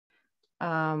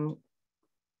Open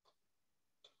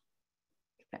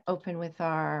with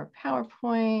our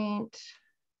PowerPoint.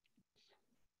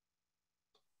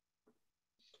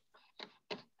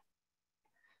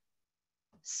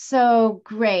 So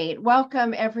great.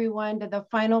 Welcome everyone to the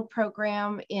final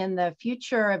program in the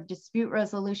Future of Dispute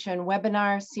Resolution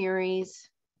webinar series.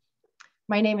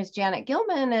 My name is Janet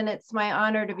Gillman, and it's my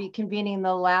honor to be convening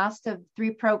the last of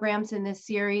 3 programs in this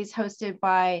series hosted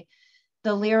by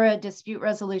the LIRA Dispute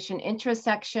Resolution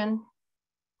Intersection.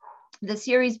 The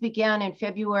series began in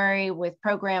February with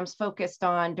programs focused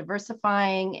on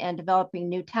diversifying and developing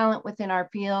new talent within our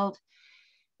field.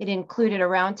 It included a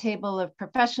roundtable of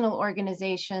professional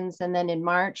organizations, and then in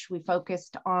March, we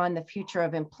focused on the future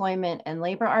of employment and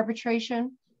labor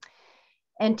arbitration.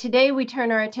 And today we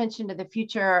turn our attention to the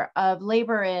future of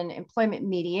labor and employment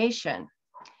mediation.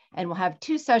 And we'll have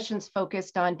 2 sessions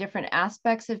focused on different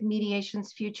aspects of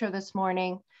mediation's future this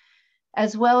morning,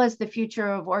 as well as the future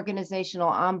of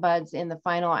organizational ombuds in the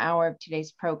final hour of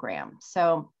today's program.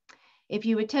 So if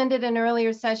you attended an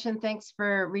earlier session, thanks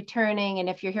for returning. And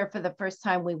if you're here for the first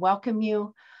time, we welcome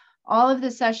you. All of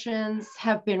the sessions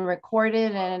have been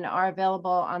recorded and are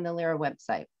available on the LIRA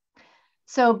website.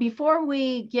 So before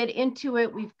we get into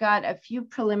it, we've got a few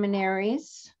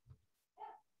preliminaries.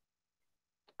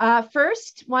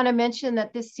 First, want to mention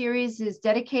that this series is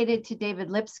dedicated to David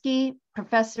Lipsky,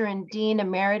 Professor and Dean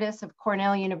Emeritus of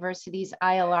Cornell University's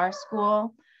ILR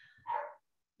School,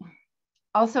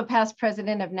 also past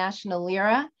president of National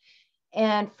LIRA,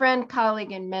 and friend,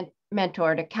 colleague, and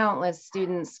mentor to countless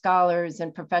students, scholars,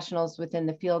 and professionals within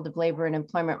the field of labor and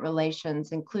employment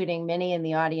relations, including many in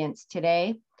the audience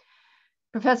today.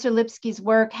 Professor Lipsky's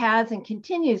work has and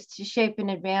continues to shape and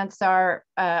advance our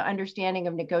understanding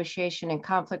of negotiation and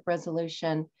conflict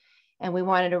resolution, and we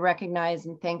wanted to recognize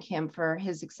and thank him for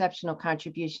his exceptional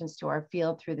contributions to our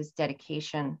field through this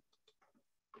dedication.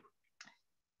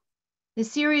 The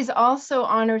series also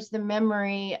honors the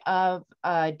memory of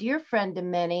a dear friend to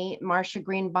many, Marcia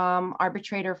Greenbaum,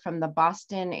 arbitrator from the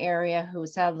Boston area who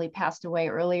sadly passed away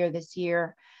earlier this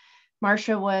year.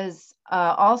 Marcia was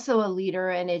also a leader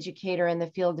and educator in the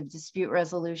field of dispute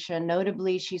resolution.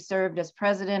 Notably, she served as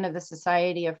president of the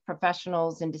Society of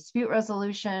Professionals in Dispute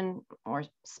Resolution, or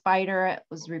SPIDER it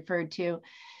was referred to.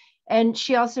 And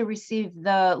she also received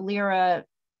the LIRA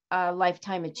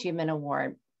Lifetime Achievement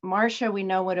Award. Marcia, we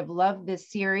know, would have loved this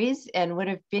series and would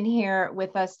have been here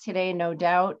with us today, no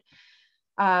doubt.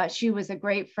 She was a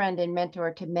great friend and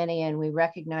mentor to many, and we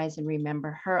recognize and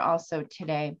remember her also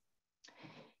today.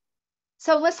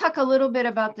 So let's talk a little bit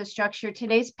about the structure.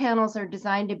 Today's panels are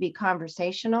designed to be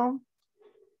conversational.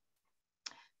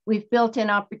 We've built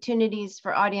in opportunities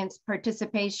for audience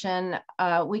participation.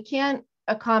 We can't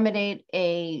accommodate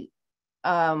a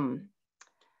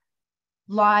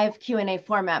live Q&A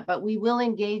format, but we will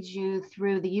engage you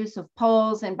through the use of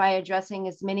polls and by addressing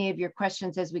as many of your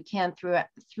questions as we can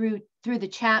through the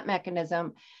chat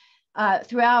mechanism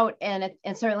throughout and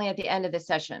certainly at the end of the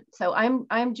session. So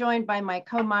I'm joined by my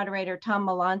co-moderator, Tom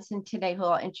Melancon, today, who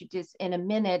I'll introduce in a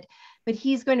minute, but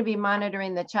he's going to be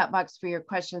monitoring the chat box for your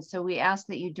questions. So we ask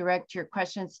that you direct your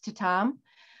questions to Tom,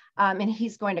 and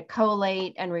he's going to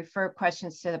collate and refer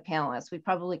questions to the panelists. We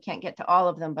probably can't get to all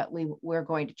of them, but we're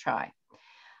going to try.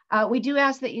 We do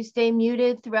ask that you stay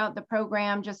muted throughout the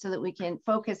program just so that we can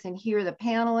focus and hear the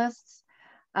panelists.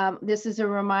 This is a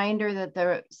reminder that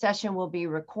the session will be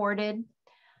recorded.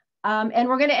 And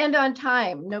we're going to end on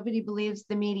time. Nobody believes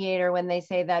the mediator when they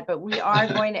say that, but we are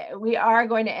going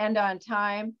to end on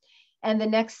time. And the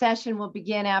next session will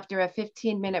begin after a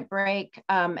 15-minute break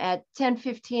at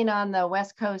 10:15 on the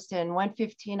West Coast and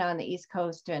 1:15 on the East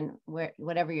Coast, and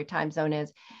whatever your time zone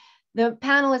is. The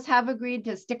panelists have agreed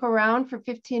to stick around for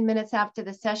 15 minutes after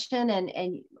the session,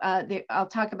 and I'll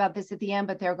talk about this at the end,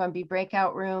 but there are going to be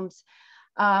breakout rooms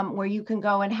where you can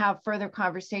go and have further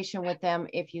conversation with them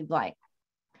if you'd like.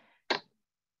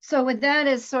 So with that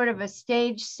as sort of a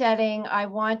stage setting, I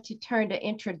want to turn to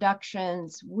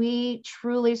introductions. We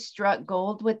truly struck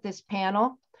gold with this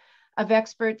panel of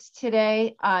experts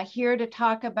today, here to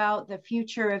talk about the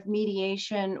future of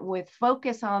mediation with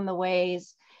focus on the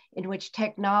ways in which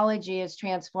technology is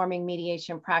transforming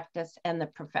mediation practice and the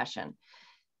profession.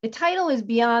 The title is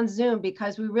Beyond Zoom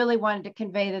because we really wanted to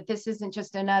convey that this isn't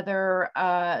just another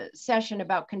session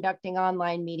about conducting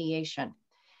online mediation.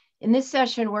 In this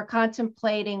session, we're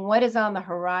contemplating what is on the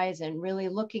horizon, really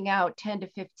looking out 10 to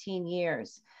 15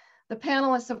 years. The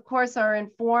panelists, of course, are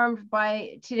informed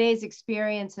by today's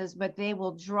experiences, but they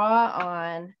will draw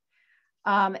on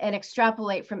and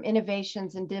extrapolate from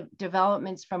innovations and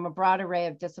developments from a broad array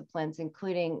of disciplines,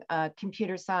 including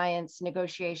computer science,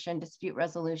 negotiation, dispute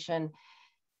resolution,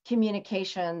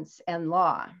 communications, and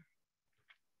law.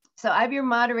 So I'm your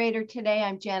moderator today.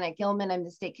 I'm Janet Gillman. I'm the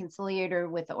state conciliator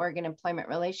with the Oregon Employment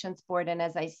Relations Board. And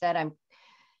as I said, I'm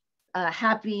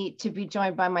happy to be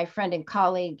joined by my friend and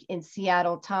colleague in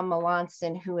Seattle, Tom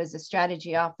Melancon, who is a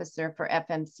strategy officer for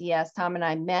FMCS. Tom and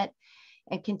I met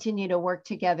and continue to work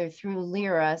together through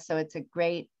LIRA. So it's a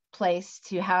great place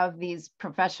to have these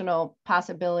professional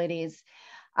possibilities.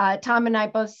 Tom and I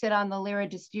both sit on the LIRA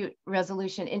dispute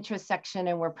resolution interest section,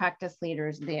 and we're practice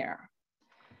leaders there.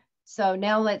 So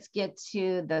now let's get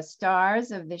to the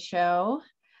stars of the show.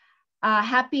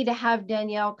 Happy to have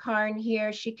Danielle Karn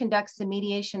here. She conducts the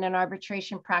mediation and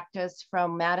arbitration practice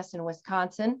from Madison,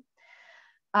 Wisconsin.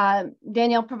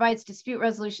 Danielle provides dispute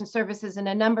resolution services in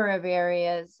a number of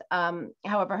areas.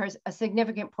 However, a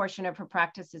significant portion of her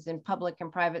practice is in public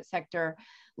and private sector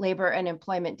labor and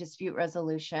employment dispute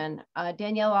resolution.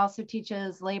 Danielle also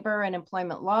teaches labor and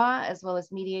employment law, as well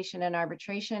as mediation and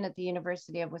arbitration at the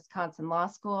University of Wisconsin Law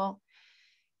School.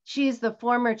 She's the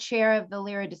former chair of the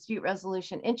LIRA dispute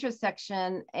resolution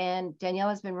intersection, and Danielle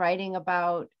has been writing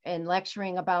about and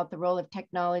lecturing about the role of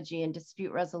technology in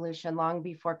dispute resolution long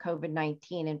before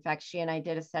COVID-19. In fact, she and I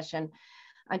did a session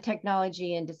on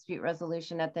technology and dispute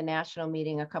resolution at the national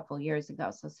meeting a couple of years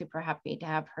ago. So super happy to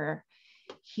have her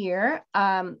here.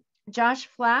 Josh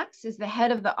Flax is the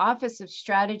head of the Office of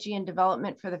Strategy and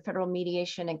Development for the Federal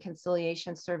Mediation and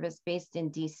Conciliation Service based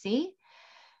in DC.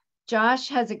 Josh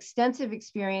has extensive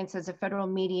experience as a federal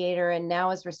mediator and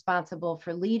now is responsible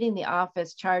for leading the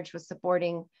office charged with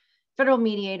supporting federal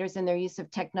mediators in their use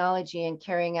of technology and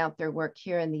carrying out their work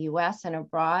here in the US and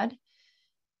abroad.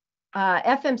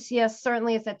 FMCS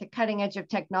certainly is at the cutting edge of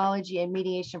technology and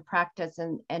mediation practice,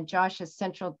 and Josh is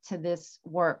central to this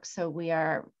work. So we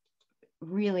are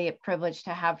really privileged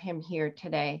to have him here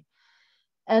today.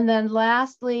 And then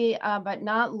lastly, but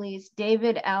not least,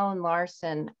 David Allen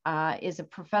Larson is a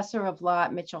professor of law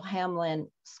at Mitchell Hamlin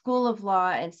School of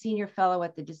Law and senior fellow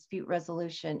at the Dispute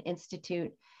Resolution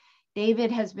Institute.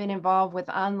 David has been involved with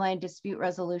online dispute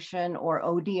resolution, or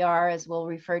ODR as we'll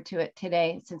refer to it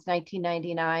today, since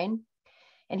 1999.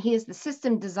 And he is the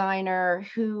system designer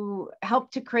who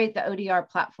helped to create the ODR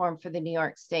platform for the New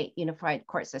York State Unified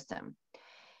Court System.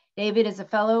 David is a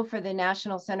fellow for the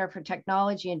National Center for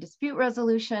Technology and Dispute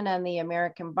Resolution and the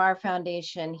American Bar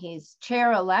Foundation. He's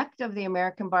chair-elect of the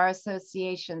American Bar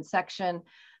Association section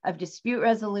of dispute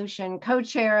resolution,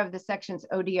 co-chair of the section's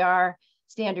ODR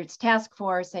Standards Task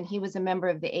Force, and he was a member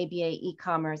of the ABA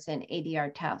e-commerce and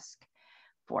ADR Task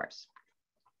Force.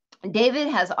 David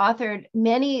has authored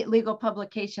many legal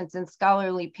publications and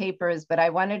scholarly papers, but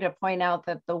I wanted to point out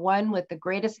that the one with the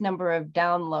greatest number of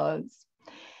downloads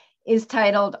is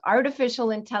titled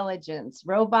Artificial Intelligence,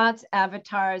 Robots,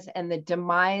 Avatars, and the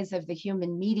Demise of the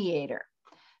Human Mediator.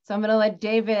 So I'm going to let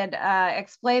David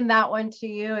explain that one to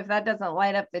you. If that doesn't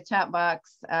light up the chat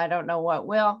box, I don't know what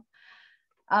will.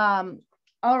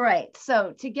 All right,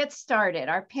 so to get started,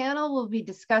 our panel will be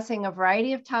discussing a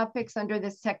variety of topics under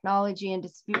this technology and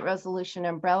dispute resolution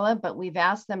umbrella, but we've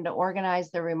asked them to organize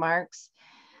their remarks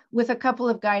with a couple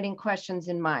of guiding questions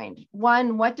in mind.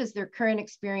 One, what does their current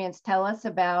experience tell us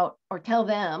about, or tell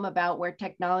them about, where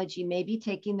technology may be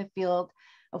taking the field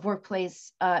of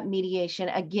workplace mediation,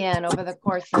 again, over the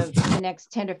course of the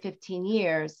next 10 or 15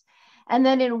 years? And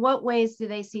then in what ways do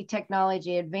they see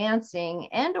technology advancing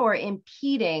and or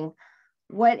impeding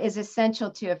what is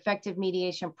essential to effective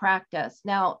mediation practice?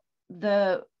 Now,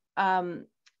 the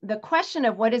question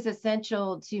of what is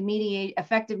essential to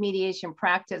effective mediation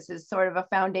practice is sort of a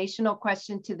foundational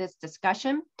question to this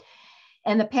discussion.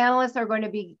 And the panelists are going to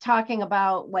be talking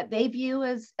about what they view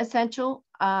as essential,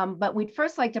 but we'd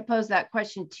first like to pose that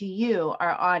question to you,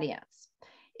 our audience.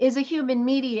 Is a human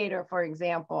mediator, for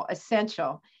example,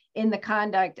 essential in the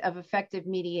conduct of effective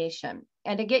mediation?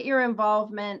 And to get your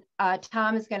involvement,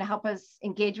 Tom is going to help us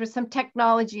engage with some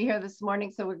technology here this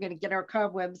morning. So we're going to get our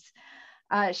cobwebs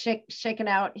shaken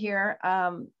out here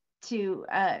to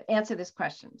answer this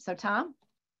question. So Tom?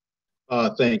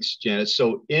 Thanks, Janet.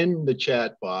 So in the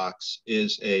chat box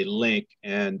is a link,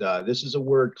 and this is a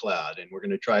word cloud, and we're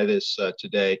going to try this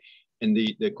today. And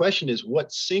the question is,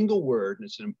 what single word,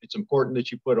 and it's important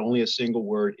that you put only a single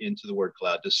word into the word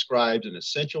cloud, describes an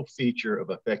essential feature of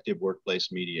effective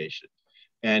workplace mediation?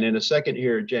 And in a second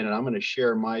here, Janet, I'm going to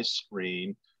share my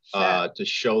screen to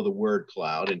show the word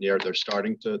cloud, and they're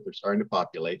starting to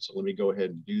populate. So let me go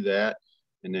ahead and do that,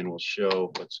 and then we'll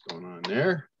show what's going on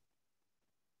there.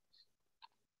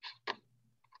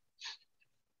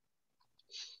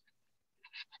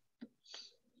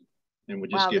 And we'll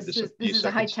just give this a few seconds. This is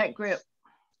a high-tech group.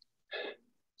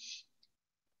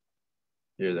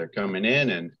 Here they're coming in,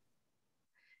 and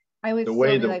I would the still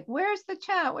way be like, where's the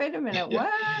chat? Wait a minute, yeah,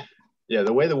 what? yeah,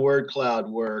 the way the word cloud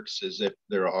works is if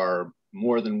there are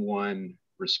more than one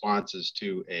responses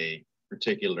to a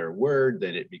particular word,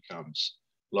 then it becomes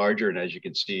larger. And as you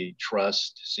can see,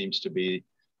 trust seems to be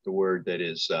the word that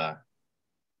is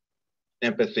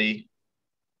empathy.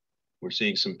 We're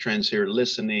seeing some trends here: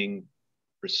 listening,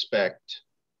 respect,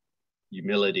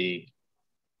 humility.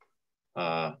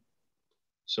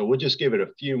 So we'll just give it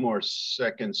a few more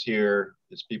seconds here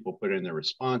as people put in their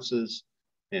responses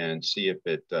and see if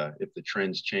the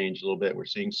trends change a little bit. We're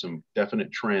seeing some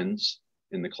definite trends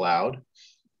in the cloud,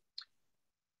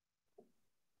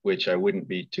 which I wouldn't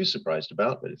be too surprised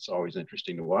about, but it's always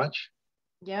interesting to watch.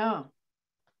 Yeah.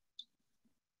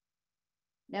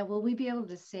 Now, will we be able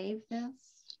to save this?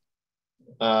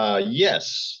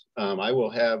 Yes, I will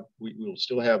have, we will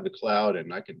still have the cloud,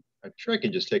 and I'm sure I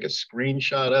can just take a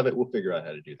screenshot of it. We'll figure out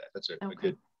how to do that. That's a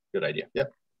good idea.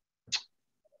 Yep.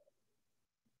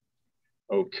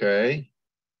 Okay.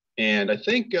 And I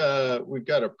think we've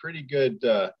got a pretty good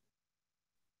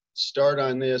start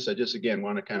on this. I just, again,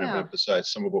 want to kind of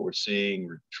emphasize some of what we're seeing: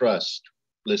 trust,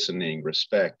 listening,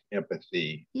 respect,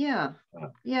 empathy. Yeah.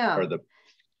 Are the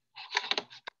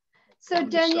So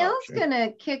Danielle's going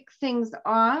to kick things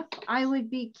off. I would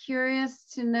be curious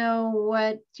to know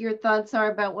what your thoughts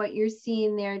are about what you're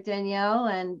seeing there, Danielle,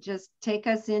 and just take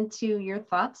us into your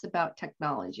thoughts about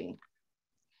technology.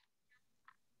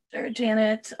 Sure,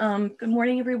 Janet. Good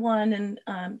morning, everyone.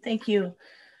 And thank you,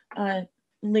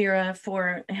 Lyra,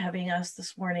 for having us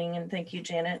this morning. And thank you,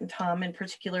 Janet and Tom in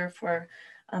particular, for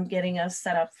getting us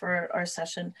set up for our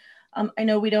session. I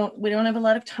know we don't have a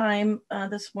lot of time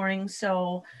this morning,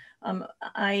 so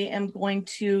I am going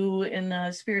to, in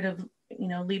the spirit of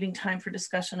leaving time for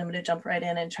discussion, I'm going to jump right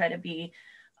in and try to be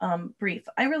brief.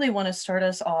 I really want to start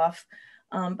us off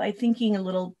by thinking a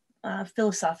little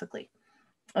philosophically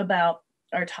about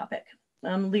our topic.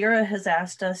 Lyra has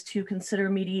asked us to consider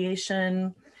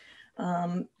mediation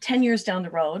 10 years down the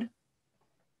road.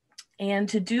 And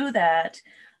to do that,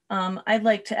 I'd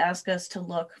like to ask us to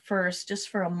look first, just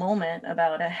for a moment,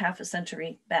 about a half a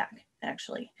century back,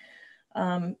 actually.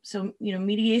 So,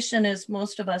 mediation, as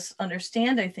most of us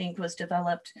understand, I think, was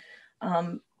developed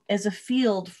as a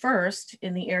field first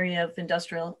in the area of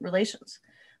industrial relations.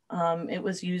 It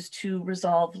was used to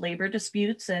resolve labor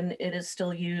disputes, and it is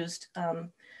still used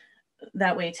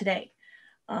that way today.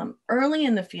 Early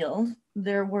in the field,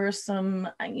 there were some,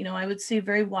 I would say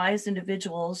very wise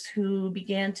individuals who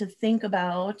began to think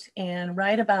about and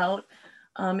write about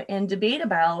and debate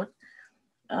about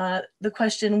the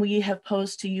question we have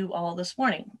posed to you all this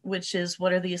morning, which is,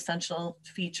 what are the essential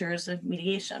features of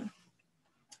mediation?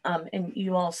 And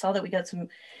you all saw that we got some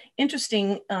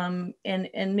interesting and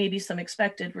maybe some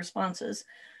expected responses.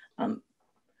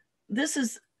 This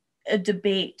is a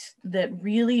debate that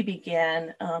really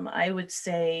began, I would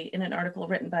say, in an article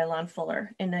written by Lon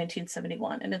Fuller in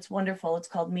 1971, and it's wonderful. It's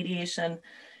called Mediation,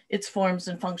 Its Forms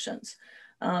and Functions,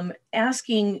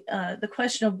 asking the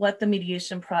question of what the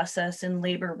mediation process in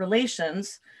labor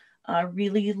relations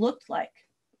really looked like.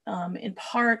 In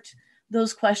part,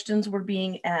 those questions were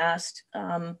being asked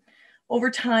over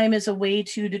time as a way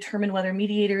to determine whether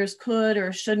mediators could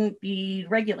or shouldn't be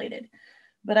regulated.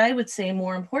 But I would say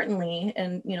more importantly,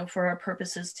 and for our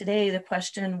purposes today, the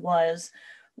question was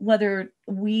whether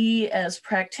we as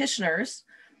practitioners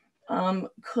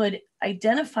could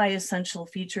identify essential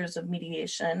features of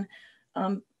mediation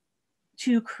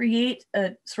to create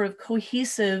a sort of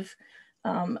cohesive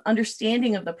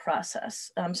understanding of the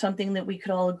process, something that we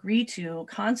could all agree to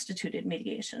constituted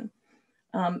mediation.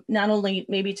 Not only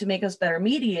maybe to make us better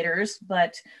mediators,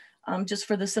 but just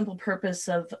for the simple purpose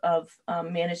of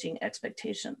managing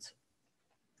expectations.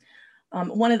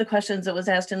 One of the questions that was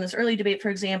asked in this early debate, for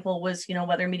example, was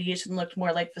whether mediation looked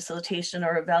more like facilitation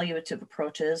or evaluative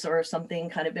approaches or something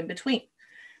kind of in between.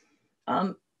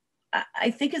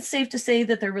 I think it's safe to say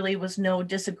that there really was no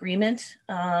disagreement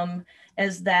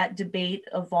as that debate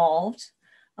evolved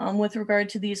with regard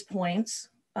to these points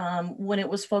when it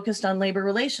was focused on labor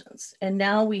relations. And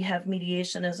now we have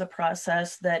mediation as a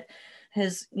process that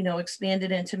has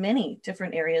expanded into many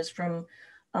different areas, from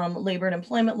labor and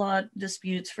employment law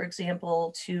disputes, for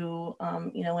example, to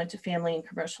into family and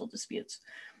commercial disputes.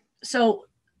 So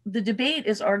the debate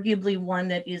is arguably one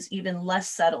that is even less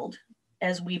settled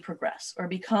as we progress, or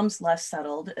becomes less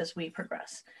settled as we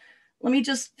progress. Let me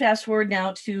just fast forward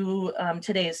now to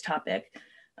today's topic.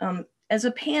 As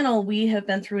a panel, we have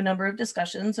been through a number of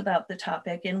discussions about the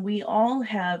topic, and we all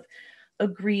have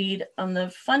agreed on the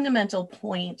fundamental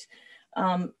point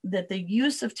that the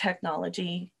use of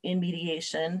technology in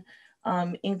mediation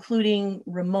including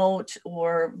remote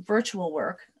or virtual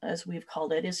work, as we've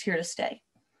called it, is here to stay.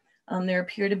 There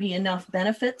appear to be enough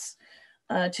benefits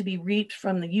to be reaped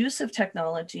from the use of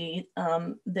technology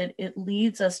that it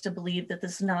leads us to believe that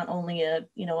this is not only a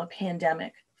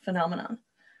pandemic phenomenon.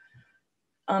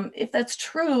 If that's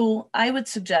true, I would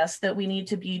suggest that we need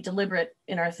to be deliberate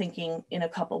in our thinking in a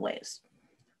couple ways.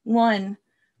 One,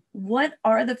 what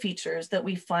are the features that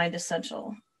we find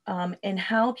essential? And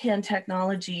how can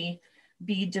technology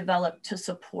be developed to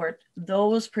support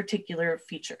those particular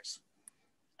features?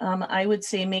 I would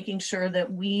say making sure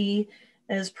that we,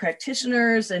 as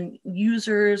practitioners and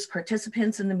users,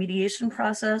 participants in the mediation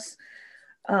process,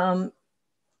 can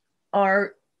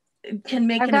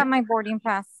make— I've got my boarding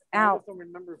pass out. I don't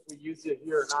remember if we use it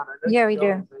here or not. Yeah, we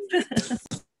do.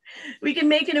 We can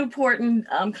make an important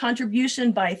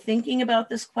contribution by thinking about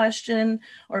this question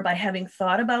or by having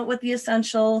thought about what the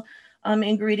essential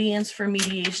ingredients for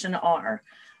mediation are.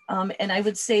 And I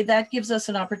would say that gives us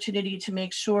an opportunity to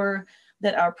make sure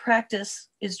that our practice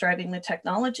is driving the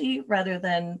technology rather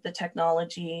than the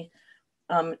technology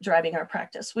driving our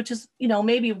practice, which is,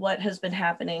 maybe what has been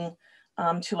happening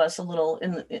to us a little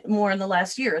more in the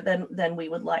last year than we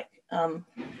would like,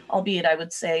 albeit I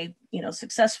would say,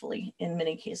 successfully in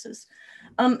many cases.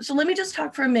 So let me just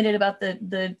talk for a minute about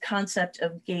the concept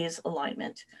of gaze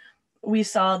alignment. We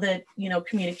saw that,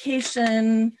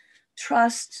 communication,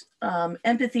 trust,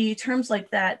 empathy, terms like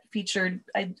that featured,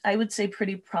 I would say,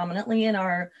 pretty prominently in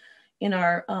our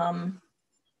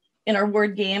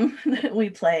word game that we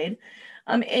played.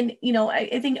 And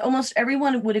I think almost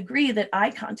everyone would agree that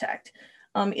eye contact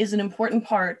is an important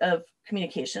part of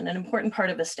communication, an important part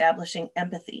of establishing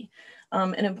empathy,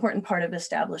 an important part of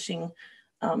establishing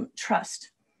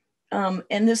trust.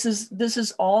 And this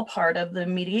is all part of the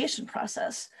mediation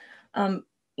process.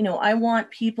 I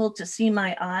want people to see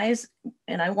my eyes,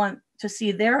 and I want to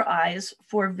see their eyes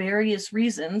for various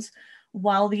reasons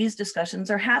while these discussions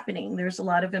are happening. There's a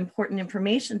lot of important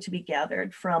information to be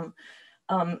gathered from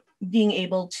being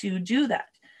able to do that.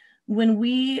 When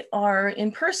we are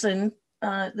in person,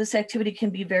 this activity can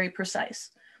be very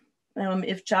precise.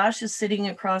 If Josh is sitting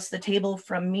across the table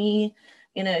from me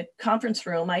in a conference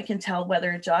room, I can tell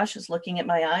whether Josh is looking at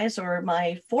my eyes or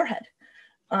my forehead,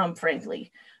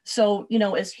 frankly. So,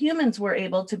 as humans, we're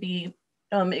able to be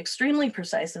extremely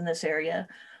precise in this area.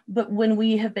 But when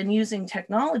we have been using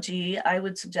technology, I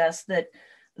would suggest that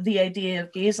the idea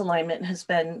of gaze alignment has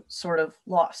been sort of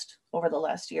lost over the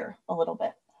last year a little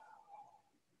bit.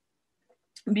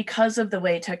 Because of the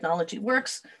way technology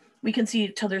works, we can see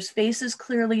each other's faces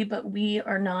clearly, but we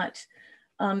are not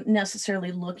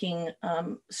necessarily looking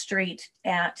straight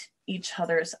at each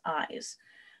other's eyes.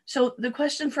 So the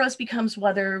question for us becomes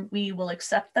whether we will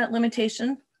accept that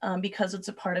limitation because it's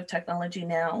a part of technology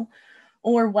now,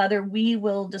 or whether we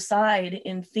will decide,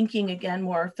 in thinking again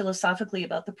more philosophically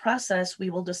about the process, we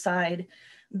will decide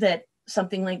that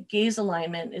something like gaze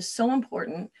alignment is so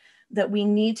important that we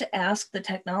need to ask the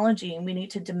technology, and we need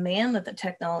to demand that the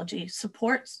technology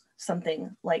supports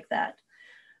something like that.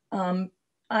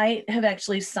 I have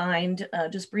actually signed,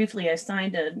 just briefly, I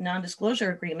signed a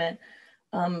non-disclosure agreement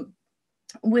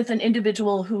with an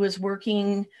individual who is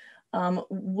working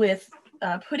with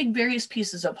putting various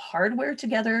pieces of hardware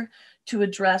together to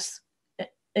address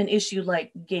an issue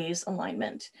like gaze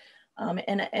alignment.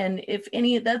 And if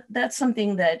any, that's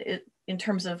something that in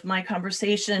terms of my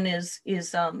conversation is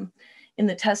in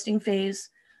the testing phase.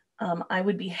 I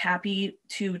would be happy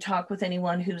to talk with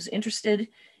anyone who's interested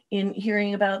in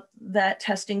hearing about that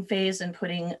testing phase and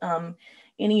putting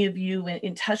any of you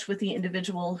in touch with the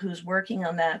individual who's working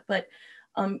on that. But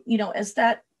as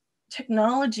that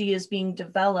technology is being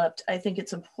developed, I think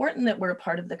it's important that we're a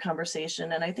part of the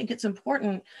conversation. And I think it's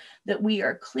important that we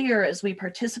are clear as we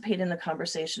participate in the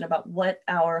conversation about what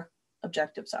our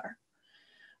objectives are.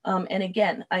 And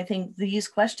again, I think these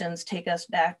questions take us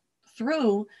back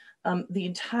through the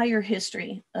entire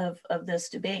history of this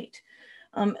debate.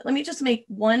 Let me just make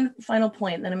one final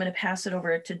point, then I'm going to pass it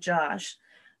over to Josh.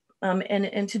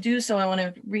 And to do so, I want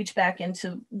to reach back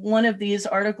into one of these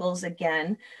articles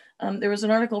again. There was an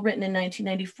article written in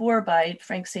 1994 by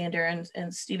Frank Sander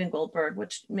and Stephen Goldberg,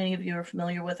 which many of you are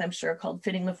familiar with, I'm sure, called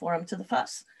Fitting the Forum to the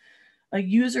Fuss, a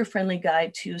user-friendly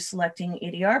guide to selecting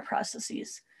ADR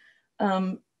processes.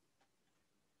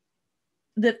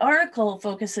 The article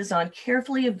focuses on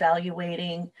carefully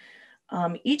evaluating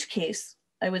each case,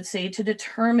 I would say, to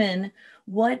determine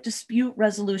what dispute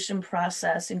resolution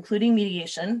process, including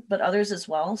mediation, but others as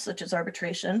well, such as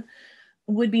arbitration,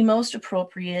 would be most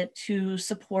appropriate to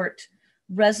support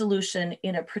resolution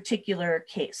in a particular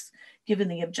case, given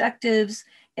the objectives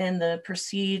and the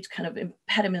perceived kind of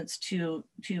impediments to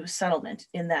settlement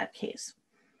in that case.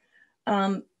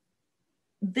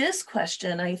 This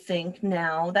question, I think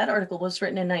now, that article was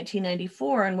written in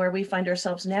 1994, and where we find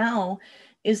ourselves now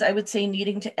is, I would say,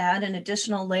 needing to add an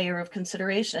additional layer of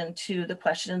consideration to the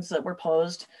questions that were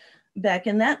posed back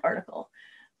in that article.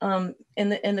 And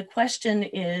the question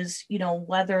is, you know,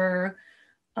 whether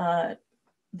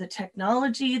the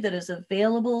technology that is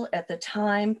available at the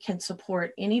time can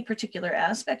support any particular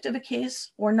aspect of a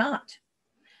case or not.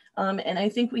 And I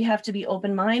think we have to be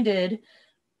open-minded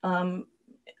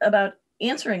about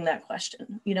answering that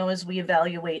question, you know, as we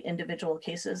evaluate individual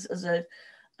cases. As a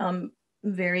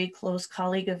very close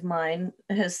colleague of mine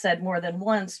has said more than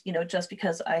once, you know, just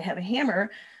because I have a hammer,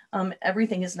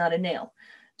 everything is not a nail.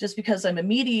 Just because I'm a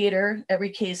mediator, every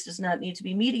case does not need to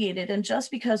be mediated. And just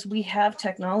because we have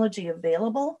technology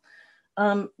available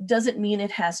doesn't mean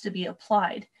it has to be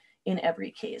applied in every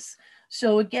case.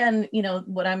 So again, you know,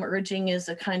 what I'm urging is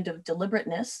a kind of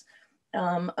deliberateness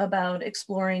about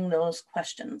exploring those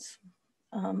questions.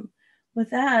 With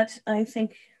that, I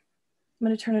think I'm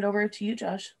going to turn it over to you,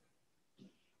 Josh.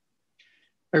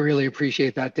 I really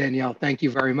appreciate that, Danielle. Thank you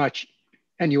very much.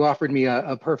 And you offered me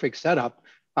a perfect setup,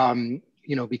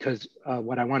 you know, because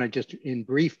what I want to just in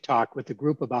brief talk with the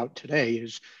group about today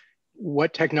is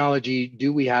what technology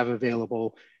do we have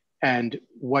available and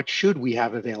what should we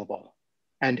have available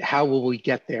and how will we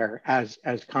get there as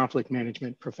conflict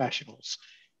management professionals.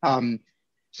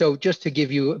 So just to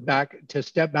give you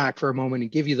step back for a moment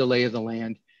and give you the lay of the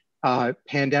land,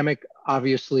 pandemic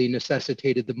obviously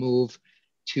necessitated the move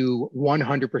to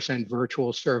 100%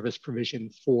 virtual service provision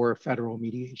for federal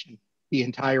mediation, the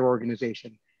entire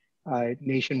organization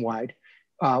nationwide.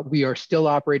 We are still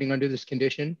operating under this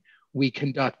condition. We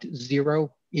conduct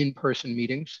 0 in-person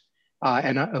meetings.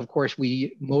 And of course,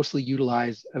 we mostly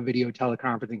utilize a video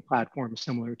teleconferencing platform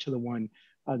similar to the one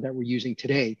that we're using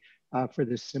today for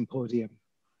this symposium.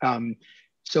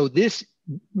 So this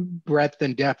breadth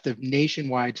and depth of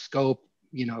nationwide scope,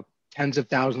 you know, tens of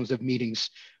thousands of meetings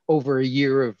over a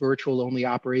year of virtual only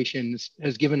operations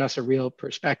has given us a real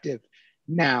perspective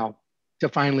now to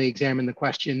finally examine the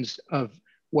questions of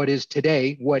what is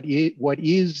today, what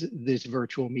is this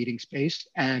virtual meeting space,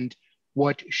 and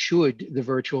what should the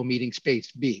virtual meeting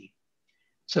space be.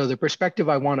 So the perspective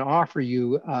I want to offer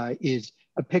you is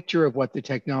a picture of what the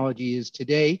technology is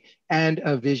today and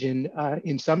a vision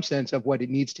in some sense of what it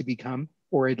needs to become,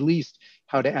 or at least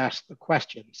how to ask the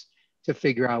questions to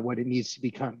figure out what it needs to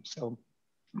become. So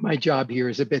my job here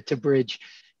is a bit to bridge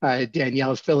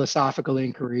Danielle's philosophical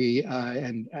inquiry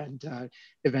and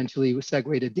eventually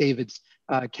segue to David's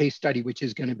case study, which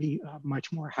is going to be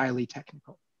much more highly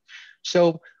technical.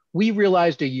 So we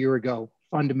realized a year ago,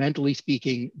 fundamentally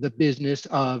speaking, the business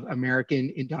of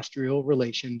American industrial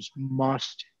relations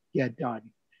must get done,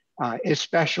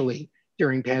 especially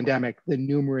during pandemic, the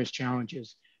numerous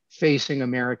challenges facing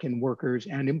American workers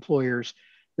and employers,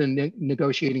 the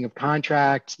negotiating of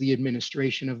contracts, the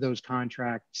administration of those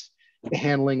contracts, the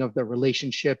handling of the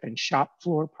relationship and shop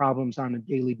floor problems on a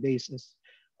daily basis.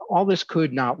 All this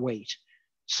could not wait.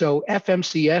 So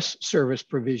FMCS service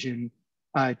provision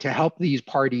to help these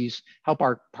parties,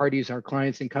 our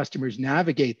clients and customers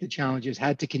navigate the challenges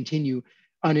had to continue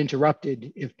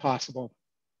uninterrupted if possible.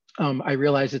 I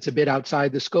realize it's a bit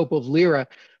outside the scope of LIRA,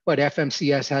 but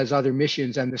FMCS has other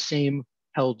missions and the same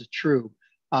held true.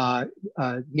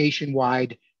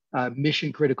 Nationwide,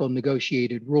 mission critical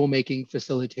negotiated rulemaking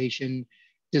facilitation,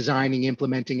 designing,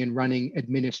 implementing, and running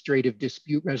administrative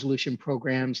dispute resolution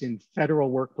programs in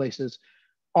federal workplaces.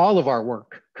 All of our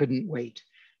work couldn't wait.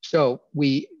 So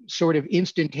we sort of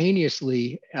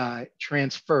instantaneously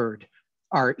transferred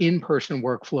our in-person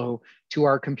workflow to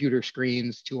our computer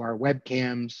screens, to our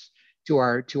webcams, to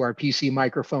our PC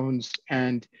microphones.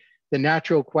 And the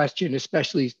natural question,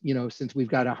 especially, you know, since we've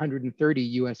got 130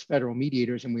 US federal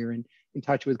mediators and we were in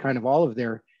touch with kind of all of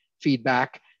their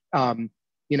feedback,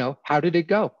 you know, how did it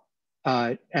go?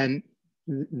 And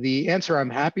the answer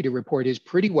I'm happy to report is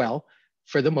pretty well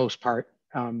for the most part.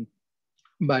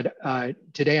 But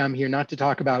today I'm here not to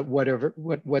talk about what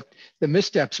the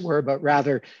missteps were, but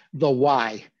rather the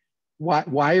why.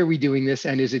 Why are we doing this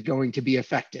and is it going to be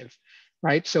effective,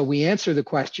 right? So we answer the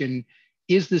question,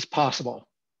 is this possible?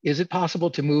 Is it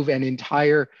possible to move an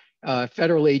entire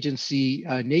federal agency,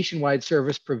 nationwide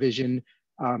service provision,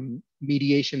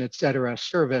 mediation, et cetera,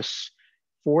 service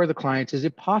for the clients? Is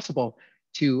it possible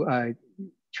to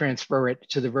transfer it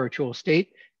to the virtual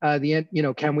state? You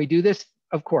know, can we do this?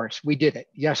 Of course, we did it.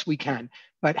 Yes, we can.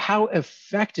 But how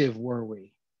effective were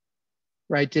we?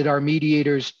 Right? Did our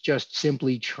mediators just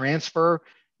simply transfer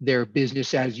their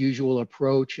business as usual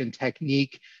approach and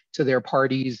technique to their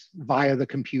parties via the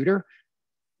computer?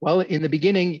 Well, in the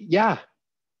beginning, yeah,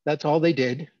 that's all they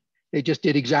did. They just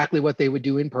did exactly what they would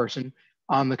do in person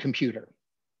on the computer.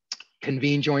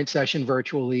 Convene joint session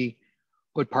virtually,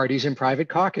 put parties in private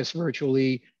caucus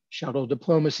virtually, shuttle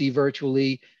diplomacy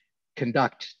virtually,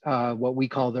 conduct what we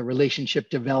call the relationship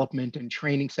development and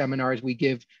training seminars we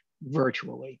give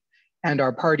virtually. And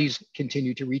our parties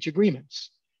continue to reach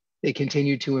agreements. They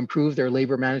continue to improve their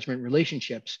labor management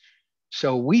relationships.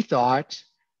 So we thought,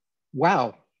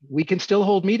 wow, we can still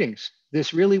hold meetings.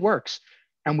 This really works.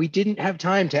 And we didn't have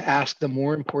time to ask the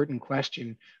more important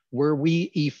question, were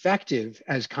we effective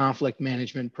as conflict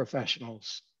management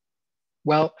professionals?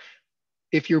 Well,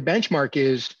 if your benchmark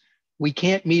is, we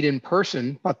can't meet in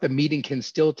person, but the meeting can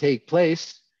still take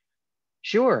place,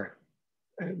 sure,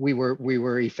 we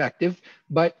were effective.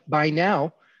 But by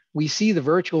now, we see the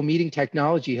virtual meeting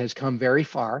technology has come very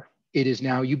far. It is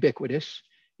now ubiquitous.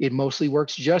 It mostly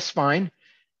works just fine.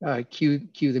 Cue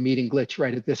the meeting glitch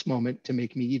right at this moment to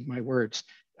make me eat my words.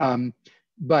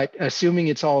 But assuming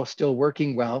it's all still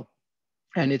working well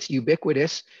and it's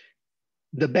ubiquitous,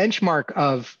 the benchmark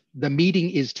of the meeting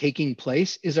is taking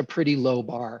place is a pretty low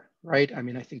bar, right? I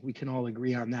mean, I think we can all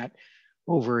agree on that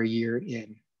over a year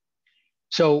in.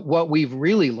 So what we've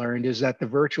really learned is that the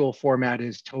virtual format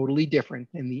is totally different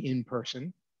than the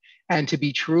in-person. And to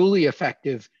be truly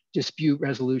effective dispute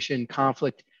resolution,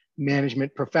 conflict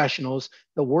management professionals,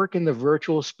 the work in the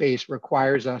virtual space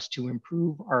requires us to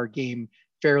improve our game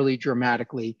fairly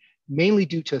dramatically, mainly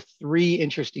due to three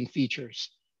interesting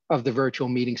features of the virtual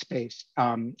meeting space.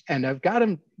 And I've got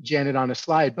them, Janet, on a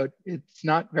slide, but it's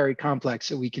not very complex,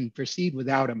 so we can proceed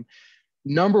without them.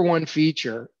 Number one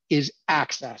feature is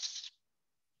access.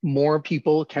 More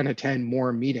people can attend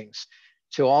more meetings.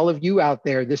 So all of you out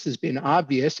there, this has been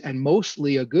obvious and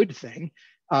mostly a good thing.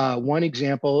 One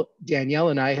example, Danielle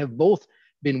and I have both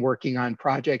been working on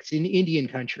projects in Indian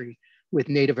country with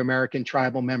Native American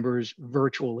tribal members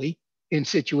virtually in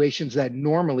situations that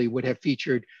normally would have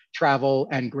featured travel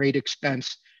and great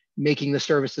expense, making the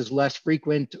services less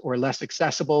frequent or less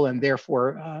accessible and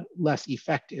therefore less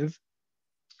effective.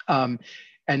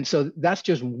 And so that's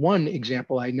just one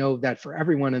example. I know that for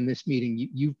everyone in this meeting,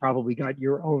 you've probably got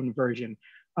your own version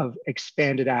of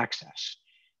expanded access.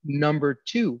 Number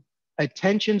two,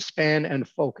 attention span and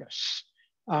focus.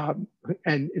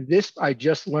 And this I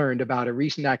just learned about a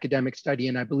recent academic study,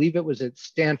 and I believe it was at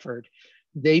Stanford.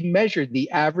 They measured the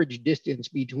average distance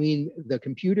between the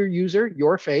computer user,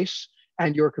 your face,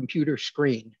 and your computer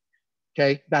screen.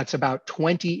 Okay, that's about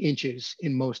 20 inches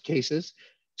in most cases.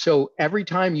 So every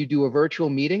time you do a virtual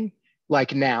meeting,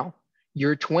 like now,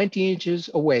 you're 20 inches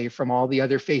away from all the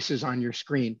other faces on your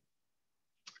screen.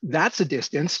 That's a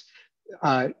distance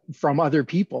from other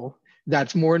people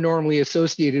that's more normally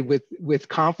associated with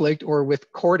conflict or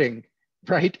with courting,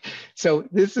 right? So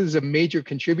this is a major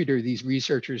contributor, these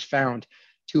researchers found,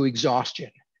 to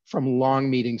exhaustion from long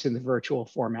meetings in the virtual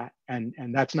format. And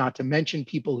that's not to mention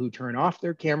people who turn off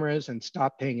their cameras and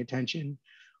stop paying attention,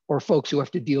 or folks who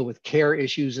have to deal with care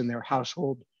issues in their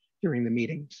household during the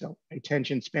meeting. So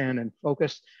attention span and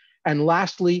focus. And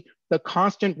lastly, the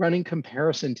constant running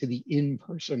comparison to the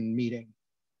in-person meeting.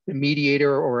 The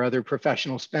mediator or other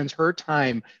professional spends her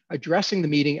time addressing the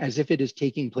meeting as if it is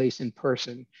taking place in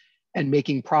person and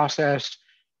making process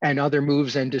and other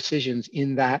moves and decisions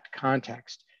in that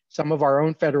context. Some of our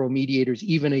own federal mediators,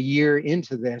 even a year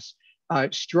into this,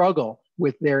 struggle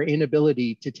with their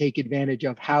inability to take advantage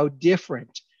of how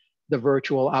different the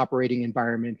virtual operating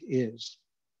environment is.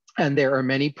 And there are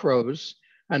many pros,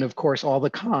 and of course, all the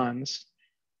cons.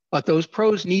 But those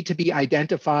pros need to be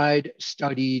identified,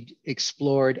 studied,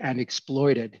 explored, and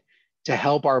exploited to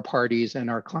help our parties and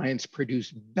our clients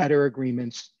produce better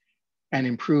agreements and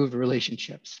improved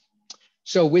relationships.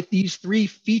 So with these three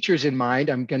features in mind,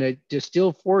 I'm going to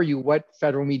distill for you what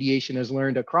federal mediation has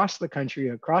learned across the country,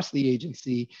 across the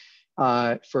agency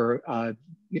for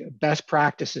best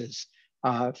practices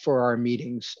for our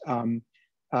meetings.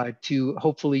 To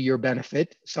hopefully your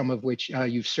benefit, some of which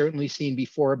you've certainly seen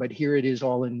before, but here it is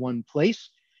all in one place.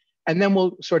 And then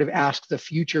we'll sort of ask the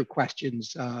future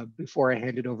questions before I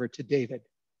hand it over to David.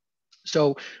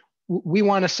 So we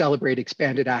want to celebrate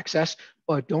expanded access,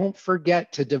 but don't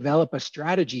forget to develop a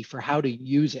strategy for how to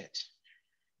use it.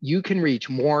 You can reach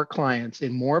more clients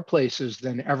in more places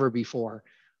than ever before.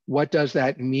 What does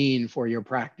that mean for your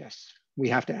practice? We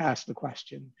have to ask the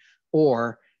question.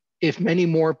 Or if many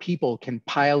more people can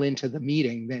pile into the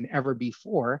meeting than ever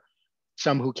before,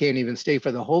 some who can't even stay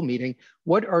for the whole meeting,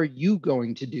 what are you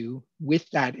going to do with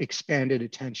that expanded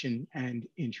attention and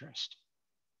interest?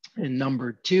 And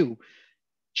number two,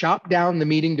 Chop down the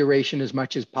meeting duration as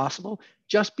much as possible.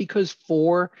 Just because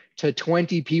 4 to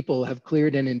 20 people have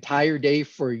cleared an entire day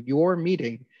for your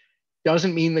meeting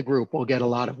doesn't mean the group will get a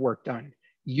lot of work done.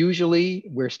 Usually,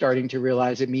 we're starting to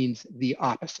realize it means the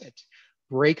opposite.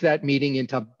 Break that meeting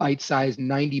into bite-sized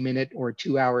 90-minute or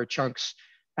 2-hour chunks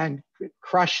and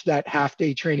crush that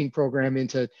half-day training program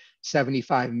into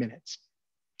 75 minutes.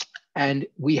 And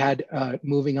we had,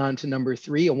 moving on to number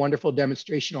 3, a wonderful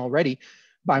demonstration already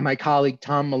by my colleague,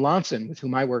 Tom Melancon, with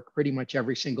whom I work pretty much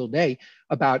every single day,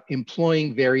 about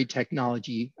employing varied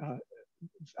technology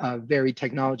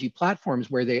platforms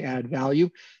where they add value.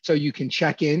 So you can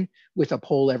check in with a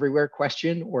poll everywhere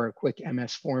question or a quick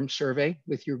MS form survey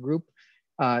with your group,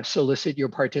 solicit your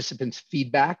participants'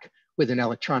 feedback with an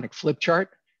electronic flip chart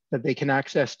that they can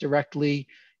access directly,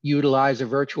 utilize a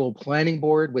virtual planning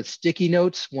board with sticky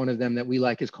notes. One of them that we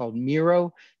like is called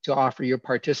Miro, to offer your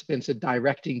participants a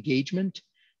direct engagement.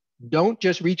 Don't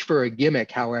just reach for a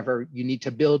gimmick, however. You need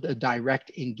to build a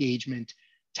direct engagement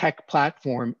tech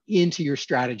platform into your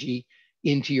strategy,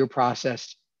 into your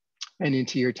process, and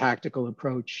into your tactical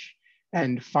approach.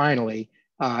 And finally,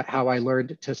 how I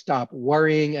learned to stop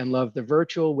worrying and love the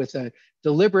virtual, with a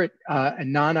deliberate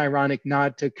and non-ironic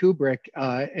nod to Kubrick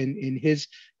in his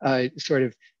sort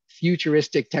of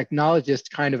futuristic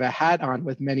technologist kind of a hat on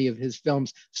with many of his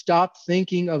films. Stop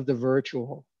thinking of the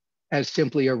virtual as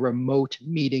simply a remote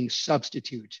meeting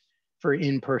substitute for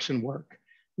in-person work.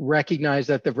 Recognize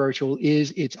that the virtual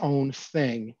is its own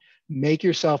thing. Make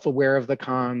yourself aware of the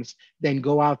cons, then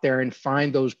go out there and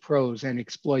find those pros and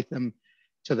exploit them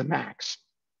to the max.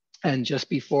 And just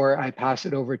before I pass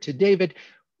it over to David,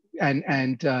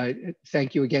 and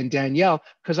thank you again, Danielle,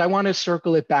 because I want to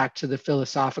circle it back to the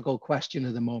philosophical question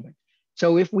of the moment.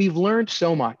 So if we've learned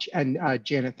so much, and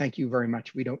Janet, thank you very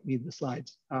much. We don't need the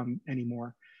slides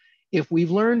anymore. If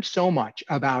we've learned so much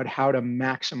about how to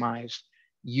maximize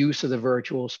use of the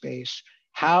virtual space,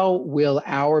 how will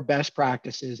our best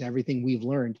practices, everything we've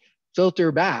learned,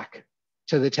 filter back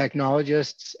to the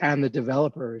technologists and the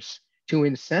developers to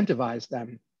incentivize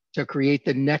them to create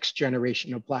the next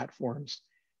generation of platforms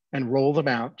and roll them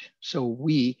out so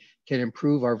we can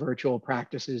improve our virtual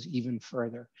practices even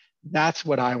further? That's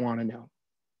what I want to know.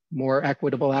 More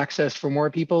equitable access for more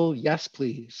people? Yes,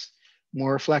 please.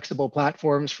 More flexible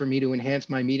platforms for me to enhance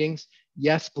my meetings?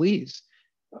 Yes, please.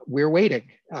 We're waiting.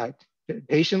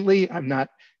 Patiently, I'm not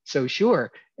so sure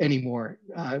anymore,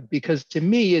 because to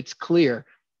me, it's clear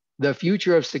the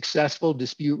future of successful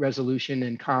dispute resolution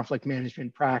and conflict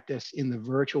management practice in the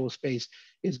virtual space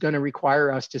is going to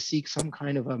require us to seek some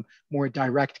kind of a more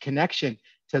direct connection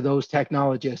to those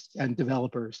technologists and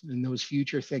developers and those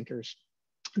future thinkers.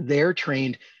 They're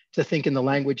trained to think in the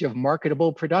language of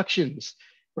marketable productions,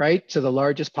 right? To the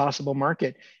largest possible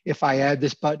market. If I add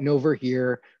this button over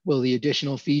here, will the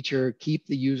additional feature keep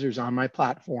the users on my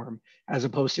platform, as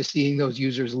opposed to seeing those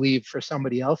users leave for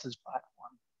somebody else's platform?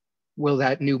 Will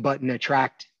that new button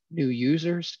attract new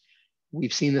users?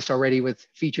 We've seen this already with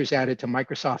features added to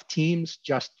Microsoft Teams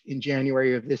just in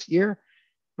January of this year.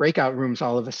 Breakout rooms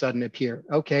all of a sudden appear.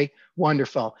 Okay,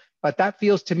 wonderful. But that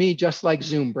feels to me just like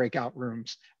Zoom breakout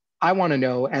rooms. I want to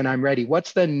know, and I'm ready,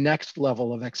 what's the next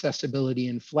level of accessibility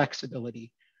and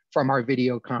flexibility from our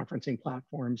video conferencing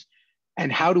platforms?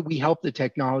 And how do we help the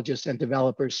technologists and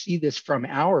developers see this from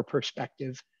our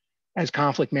perspective as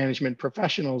conflict management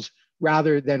professionals,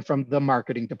 rather than from the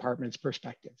marketing department's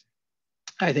perspective?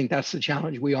 I think that's the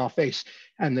challenge we all face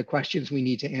and the questions we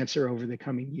need to answer over the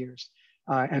coming years.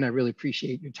 And I really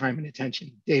appreciate your time and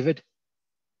attention. David?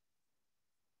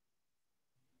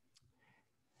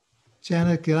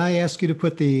 Janet, could I ask you to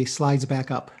put the slides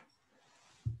back up?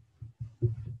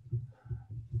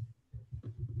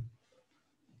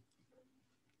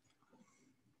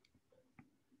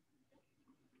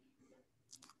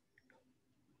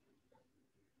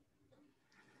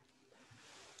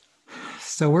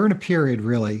 So we're in a period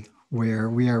really where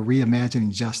we are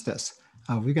reimagining justice.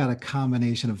 We've got a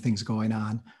combination of things going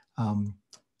on.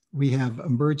 We have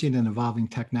emerging and evolving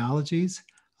technologies,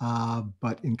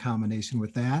 but in combination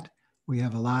with that, we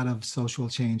have a lot of social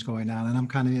change going on, and I'm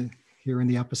kind of here in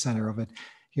the epicenter of it,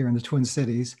 here in the Twin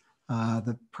Cities.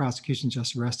 The prosecution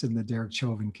just arrested in the Derek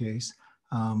Chauvin case.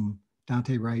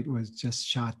 Dante Wright was just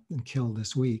shot and killed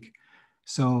this week.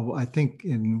 So I think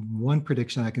in one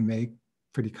prediction I can make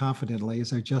pretty confidently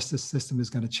is our justice system is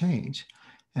going to change,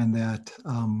 and that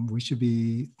we should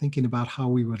be thinking about how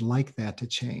we would like that to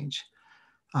change.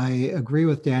 I agree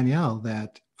with Danielle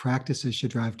that practices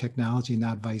should drive technology,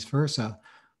 not vice versa.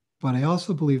 But I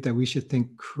also believe that we should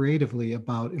think creatively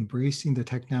about embracing the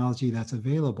technology that's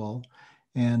available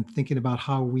and thinking about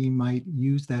how we might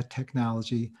use that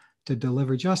technology to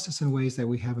deliver justice in ways that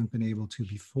we haven't been able to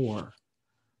before.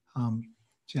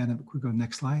 Janet, could we go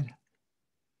next slide?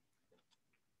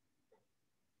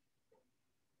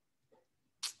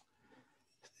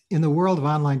 In the world of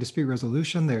online dispute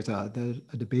resolution, there's a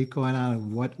debate going on of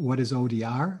what is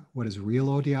ODR, what is real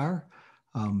ODR.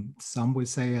 Some would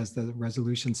say, as the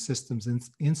Resolution Systems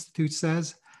Institute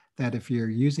says, that if you're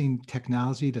using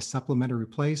technology to supplement or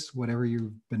replace whatever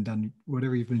you've been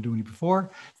doing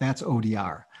before, that's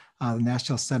ODR. The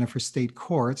National Center for State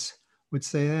Courts would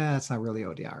say, that's not really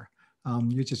ODR.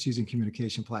 You're just using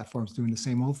communication platforms doing the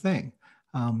same old thing.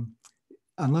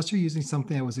 Unless you're using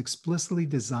something that was explicitly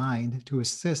designed to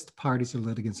assist parties or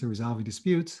litigants in resolving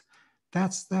disputes,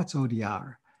 that's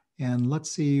ODR. And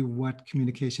let's see what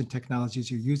communication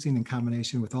technologies you're using in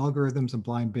combination with algorithms and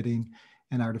blind bidding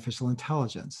and artificial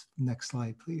intelligence. Next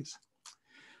slide, please.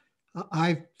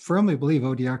 I firmly believe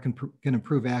ODR can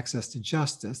improve access to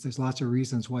justice. There's lots of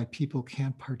reasons why people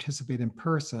can't participate in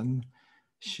person: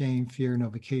 shame, fear, no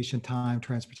vacation time,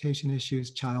 transportation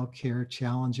issues, childcare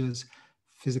challenges,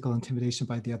 physical intimidation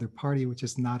by the other party, which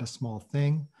is not a small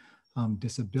thing,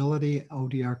 disability.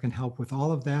 ODR can help with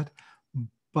all of that,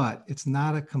 but it's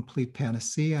not a complete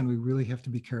panacea, and we really have to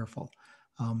be careful.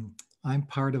 I'm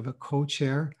part of a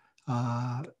co-chair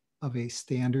of a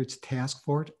standards task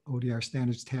force, ODR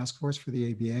standards task force for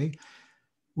the ABA.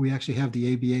 We actually have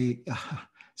the ABA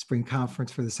spring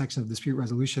conference for the section of dispute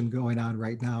resolution going on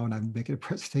right now, and I'm making a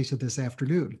presentation this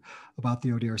afternoon about the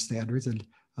ODR standards, and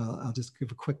I'll just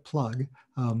give a quick plug.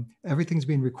 Everything's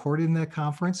being recorded in that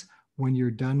conference. When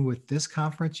you're done with this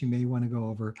conference, you may want to go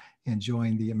over and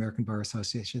join the American Bar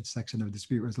Association section of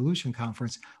dispute resolution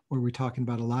conference, where we're talking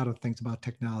about a lot of things about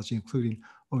technology, including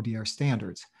ODR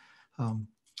standards.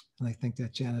 And I think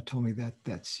that Janet told me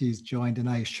that she's joined, and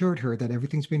I assured her that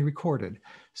everything's being recorded.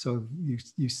 So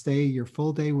you stay your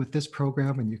full day with this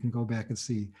program, and you can go back and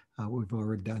see what we've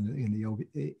already done in the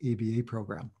ABA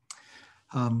program.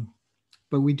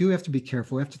 But we do have to be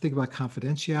careful. We have to think about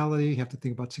confidentiality. You have to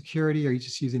think about security. Are you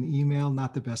just using email?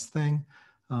 Not the best thing.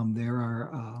 There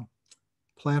are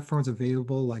platforms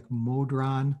available like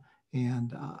Modron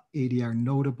and ADR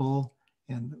Notable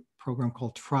and a program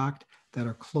called Troct that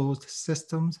are closed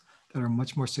systems that are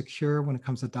much more secure when it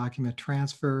comes to document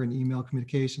transfer and email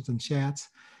communications and chats.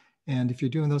 And if you're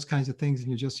doing those kinds of things and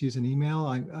you're just using email,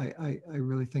 I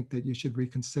really think that you should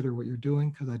reconsider what you're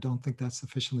doing, because I don't think that's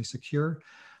sufficiently secure.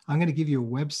 I'm going to give you a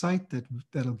website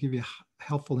that'll give you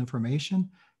helpful information.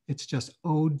 It's just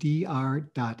odr.info.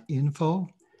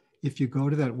 If you go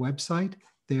to that website,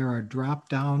 there are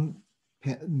drop-down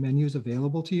menus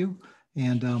available to you.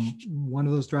 And one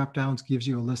of those drop-downs gives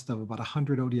you a list of about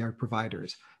 100 ODR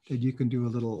providers that you can do a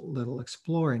little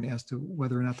exploring as to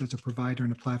whether or not there's a provider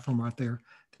and a platform out there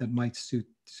that might suit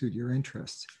your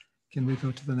interests. Can we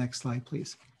go to the next slide,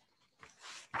 please?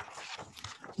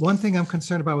 One thing I'm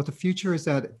concerned about with the future is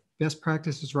that best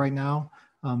practices right now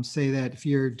say that if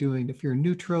you're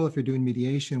neutral, if you're doing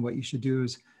mediation, what you should do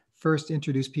is first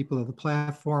introduce people to the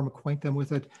platform, acquaint them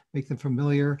with it, make them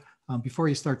familiar before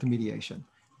you start the mediation.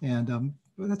 And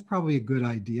that's probably a good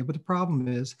idea. But the problem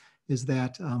is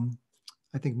that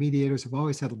I think mediators have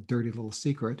always had a dirty little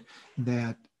secret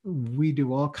that we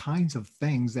do all kinds of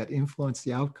things that influence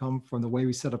the outcome, from the way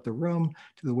we set up the room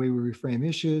to the way we reframe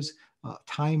issues,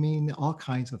 timing, all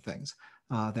kinds of things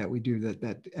that we do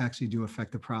that actually do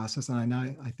affect the process. And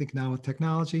I think now with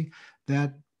technology,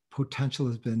 that potential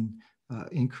has been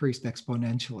increased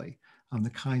exponentially on the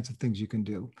kinds of things you can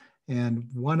do. And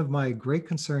one of my great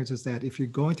concerns is that if you're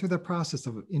going through the process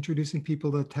of introducing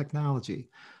people to technology,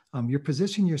 you're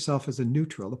positioning yourself as a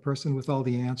neutral, the person with all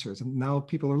the answers. And now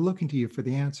people are looking to you for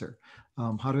the answer.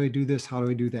 How do I do this? How do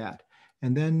I do that?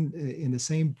 And then in the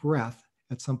same breath,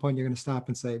 at some point, you're going to stop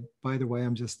and say, by the way,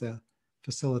 I'm just a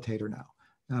facilitator now.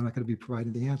 And I'm not going to be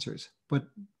providing the answers. But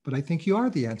I think you are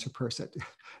the answer person.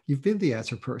 You've been the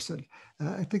answer person.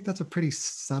 I think that's a pretty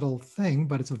subtle thing,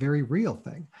 but it's a very real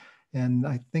thing. And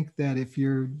I think that if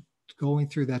you're going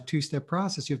through that two-step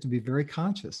process, you have to be very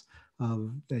conscious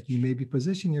that you may be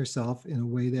positioning yourself in a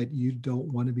way that you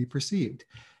don't want to be perceived.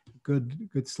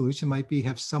 Good solution might be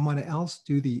have someone else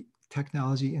do the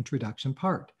technology introduction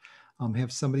part.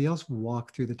 Have somebody else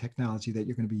walk through the technology that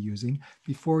you're going to be using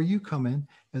before you come in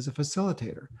as a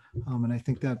facilitator. And I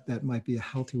think that might be a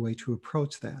healthy way to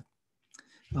approach that.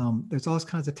 There's all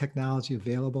kinds of technology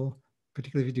available,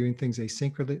 particularly if you're doing things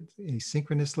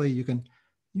asynchronously.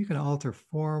 You can alter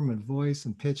form and voice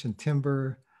and pitch and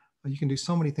timbre. You can do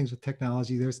so many things with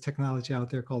technology. There's technology out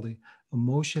there called the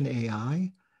Emotion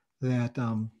AI that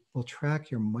will track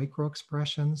your micro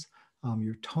expressions,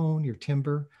 your tone, your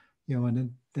timbre,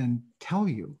 and then tell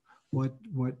you what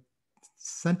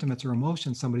sentiments or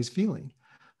emotions somebody's feeling,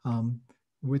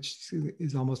 which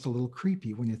is almost a little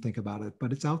creepy when you think about it,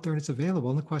 but it's out there and it's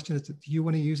available. And the question is, do you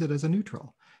want to use it as a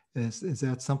neutral? Is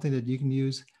that something that you can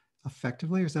use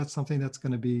effectively, or is that something that's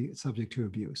going to be subject to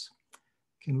abuse?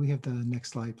 Can we have the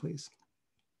next slide, please?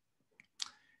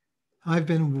 I've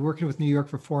been working with New York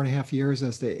for 4.5 years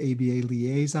as the ABA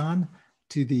liaison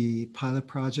to the pilot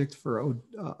project for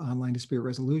online dispute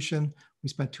resolution. We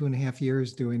spent 2.5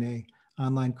 years doing a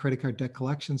online credit card debt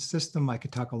collection system. I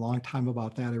could talk a long time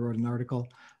about that. I wrote an article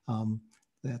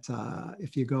that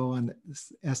if you go on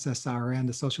SSRN,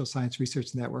 the Social Science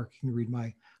Research Network, you can read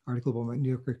my article about my New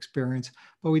York experience.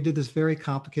 But we did this very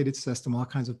complicated system, all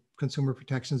kinds of consumer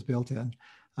protections built in.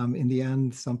 In the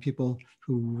end, some people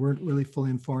who weren't really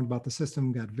fully informed about the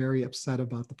system got very upset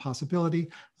about the possibility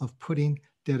of putting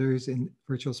debtors in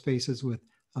virtual spaces with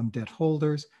debt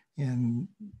holders, and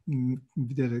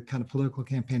did a kind of political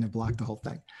campaign and blocked the whole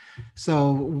thing.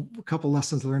 So a couple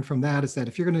lessons learned from that is that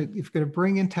if you're gonna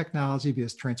bring in technology, be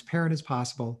as transparent as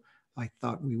possible. I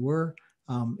thought we were.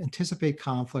 Anticipate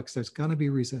conflicts. There's gonna be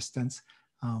resistance.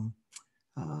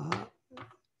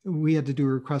 We had to do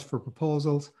a request for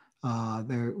proposals.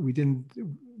 New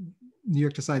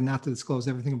York decided not to disclose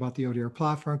everything about the ODR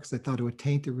platform because they thought it would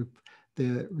taint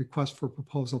the request for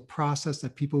proposal process,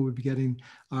 that people would be getting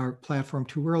our platform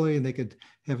too early and they could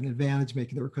have an advantage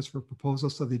making the request for proposal.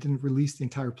 So they didn't release the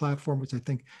entire platform, which I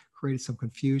think created some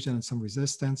confusion and some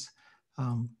resistance.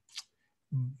 And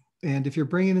if you're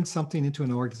bringing in something into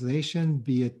an organization,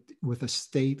 be it with a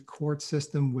state court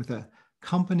system, with a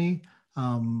company,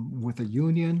 with a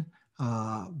union,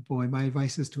 boy, my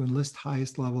advice is to enlist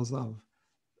highest levels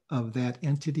of that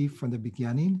entity from the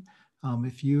beginning.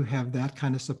 If you have that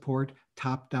kind of support,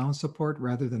 top-down support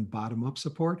rather than bottom-up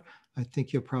support, I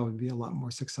think you'll probably be a lot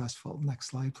more successful. Next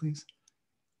slide, please.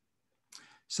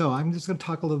 So I'm just going to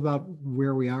talk a little about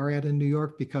where we are at in New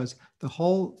York, because the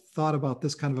whole thought about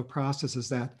this kind of a process is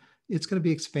that it's going to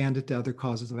be expanded to other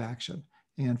causes of action.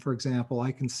 And for example,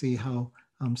 I can see how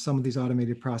some of these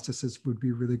automated processes would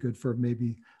be really good for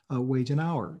maybe wage and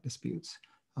hour disputes.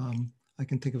 I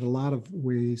can think of a lot of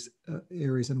ways,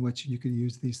 areas in which you could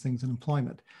use these things in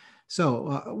employment.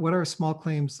 So what our small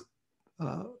claims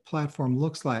platform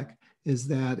looks like is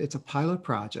that it's a pilot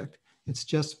project. It's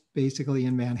just basically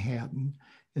in Manhattan.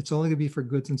 It's only gonna be for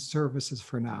goods and services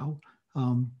for now.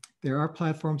 There are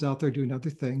platforms out there doing other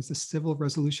things. The Civil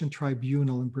Resolution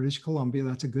Tribunal in British Columbia,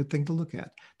 that's a good thing to look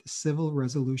at. The Civil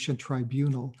Resolution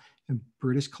Tribunal in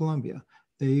British Columbia.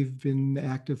 They've been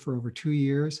active for over 2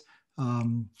 years.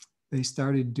 They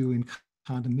started doing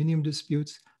condominium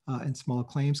disputes and small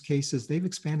claims cases. They've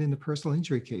expanded into personal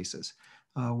injury cases,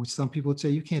 which some people would say,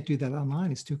 you can't do that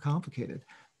online, it's too complicated.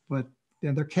 But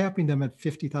they're capping them at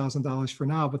 $50,000 for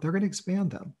now, but they're gonna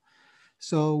expand them.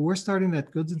 So we're starting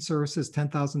at goods and services,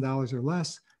 $10,000 or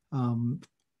less. You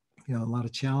know, a lot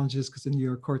of challenges because the New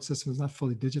York court system is not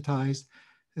fully digitized.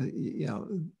 You know,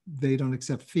 they don't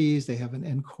accept fees. They have an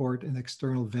end court, an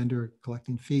external vendor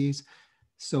collecting fees.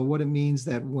 So what it means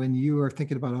that when you are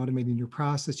thinking about automating your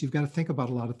process, you've got to think about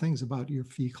a lot of things about your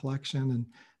fee collection and,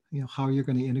 you know, how you're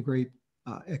going to integrate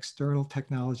external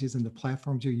technologies in the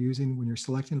platforms you're using. When you're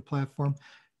selecting a platform,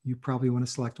 you probably want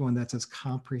to select one that's as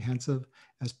comprehensive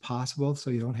as possible, so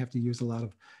you don't have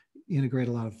to integrate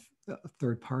a lot of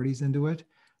third parties into it.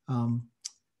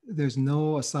 There's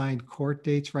no assigned court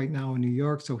dates right now in New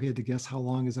York, so we had to guess how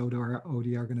long is ODR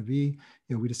going to be.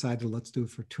 You know, we decided let's do it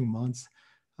for 2 months.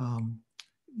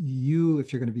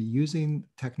 If you're going to be using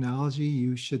technology,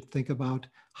 you should think about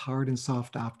hard and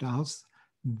soft opt-outs.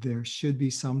 There should be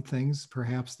some things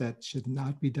perhaps that should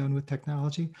not be done with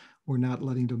technology. We're not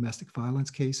letting domestic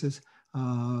violence cases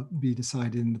be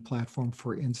decided in the platform,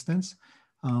 for instance.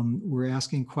 We're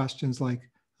asking questions like,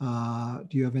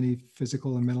 do you have any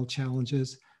physical or mental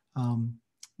challenges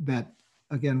that,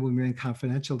 again, will remain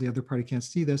confidential. The other party can't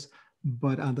see this.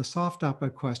 But on the soft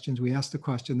opt-out questions, we ask the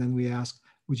question, then we ask,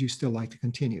 would you still like to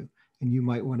continue? And you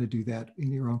might want to do that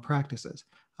in your own practices.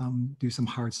 Do some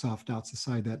hard soft outs,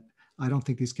 decide that I don't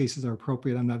think these cases are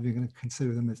appropriate. I'm not even going to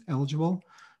consider them as eligible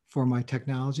for my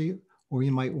technology. Or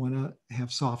you might want to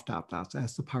have soft opt-outs,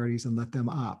 ask the parties and let them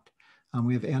opt.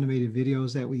 We have animated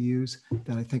videos that we use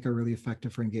that I think are really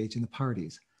effective for engaging the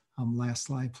parties. Last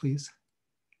slide, please.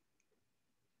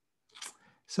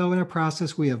 So in our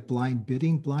process, we have blind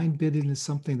bidding. Blind bidding is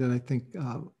something that I think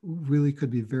really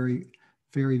could be very,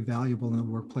 very valuable in a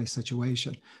workplace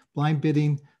situation. Blind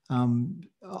bidding,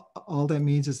 all that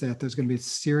means is that there's going to be a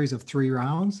series of 3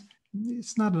 rounds.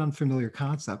 It's not an unfamiliar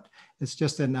concept. It's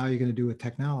just that now you're going to do it with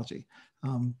technology.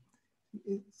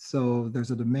 So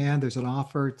there's a demand, there's an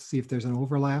offer to see if there's an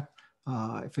overlap.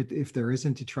 If there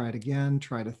isn't, to try it again,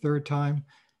 try it a third time.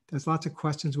 There's lots of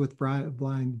questions with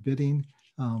blind bidding.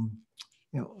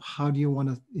 How do you want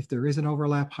to, if there is an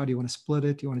overlap, how do you want to split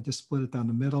it? Do you want to just split it down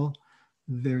the middle?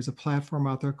 There's a platform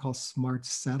out there called Smart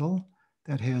Settle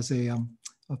that has a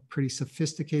pretty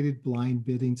sophisticated blind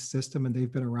bidding system, and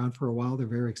they've been around for a while. They're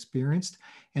very experienced,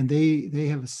 and they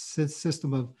have a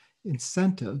system of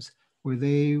incentives where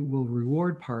they will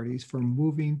reward parties for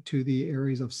moving to the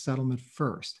areas of settlement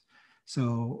first.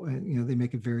 So, they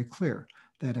make it very clear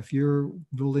that if you're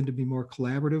willing to be more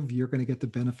collaborative, you're going to get the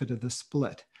benefit of the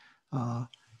split.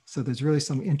 So there's really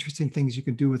some interesting things you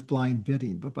can do with blind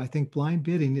bidding, but I think blind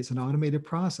bidding is an automated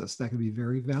process that can be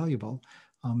very valuable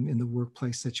in the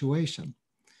workplace situation.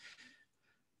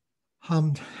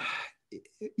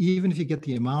 Even if you get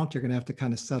the amount, you're going to have to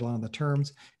kind of settle on the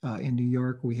terms. In New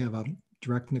York, we have a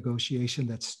direct negotiation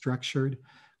that's structured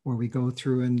where we go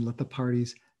through and let the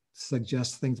parties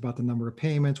suggest things about the number of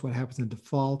payments, what happens in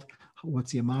default,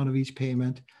 what's the amount of each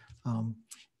payment.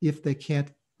 If they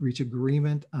can't reach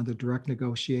agreement on the direct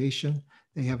negotiation,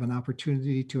 they have an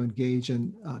opportunity to engage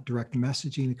in direct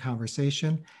messaging and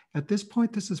conversation. At this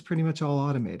point, this is pretty much all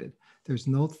automated. There's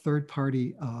no third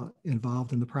party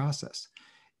involved in the process.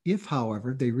 If,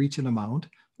 however, they reach an amount,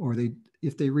 or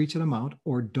if they reach an amount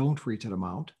or don't reach an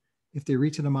amount, if they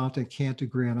reach an amount and can't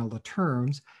agree on all the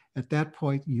terms, at that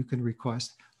point, you can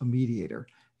request a mediator.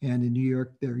 And in New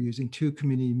York, they're using 2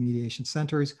 community mediation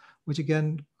centers, which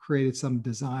again, created some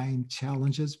design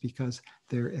challenges because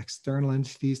they're external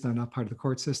entities, they're not part of the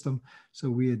court system. So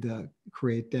we had to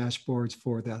create dashboards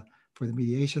for the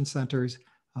mediation centers.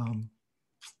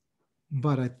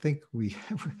 But I think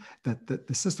that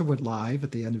the system went live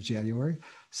at the end of January.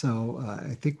 So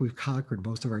I think we've conquered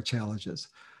most of our challenges.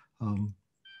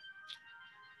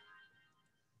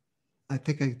 I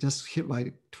think I just hit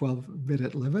my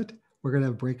 12-minute limit. We're going to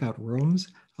have breakout rooms.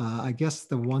 I guess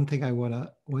the one thing I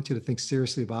want you to think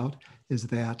seriously about is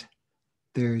that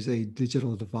there's a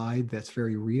digital divide that's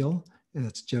very real and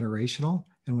it's generational.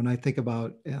 And when I think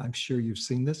about, and I'm sure you've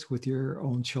seen this with your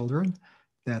own children,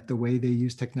 that the way they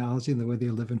use technology and the way they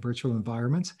live in virtual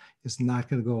environments is not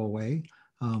going to go away.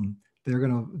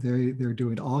 They're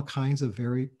doing all kinds of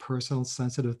very personal,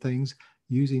 sensitive things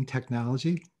using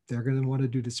technology. They're going to want to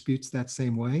do disputes that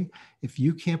same way. If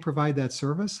you can't provide that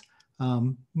service,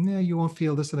 you won't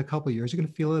feel this in a couple of years. You're going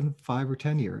to feel it in 5 or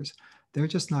 10 years. They're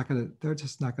just not going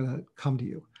to come to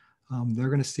you. They're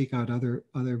going to seek out other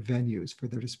venues for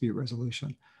their dispute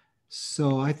resolution.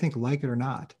 So I think, like it or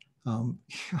not,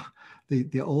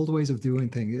 the old ways of doing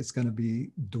things is going to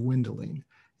be dwindling,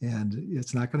 and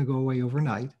it's not going to go away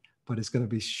overnight, but it's going to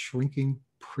be shrinking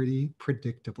pretty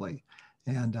predictably.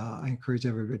 And I encourage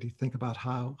everybody to think about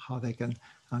how they can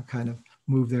kind of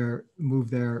move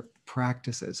their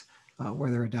practices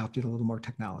where they're adopting a little more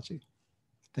technology.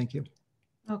 Thank you.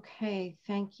 Okay,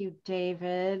 thank you,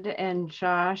 David and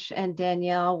Josh and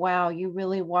Danielle. Wow, you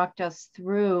really walked us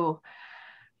through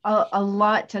a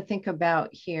lot to think about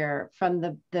here, from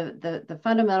the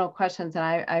fundamental questions. And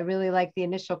I really like the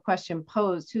initial question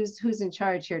posed: who's in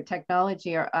charge here,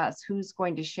 technology or us? Who's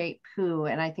going to shape who?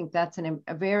 And I think that's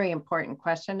a very important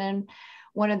question, and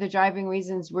one of the driving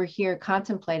reasons we're here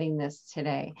contemplating this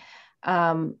today.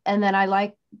 And then I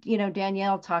like,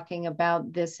 Danielle talking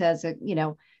about this as a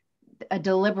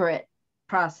deliberate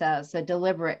process, a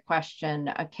deliberate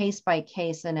question, a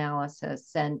case-by-case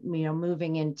analysis, and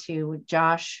moving into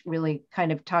Josh really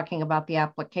kind of talking about the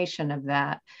application of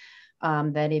that,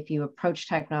 that if you approach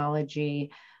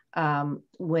technology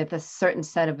with a certain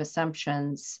set of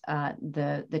assumptions,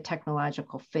 the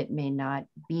technological fit may not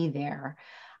be there.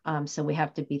 So we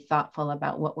have to be thoughtful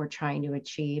about what we're trying to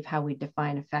achieve, how we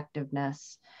define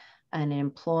effectiveness, and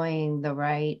employing the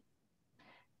right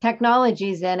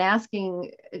technologies and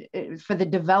asking for the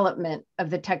development of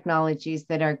the technologies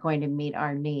that are going to meet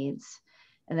our needs.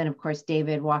 And then, of course,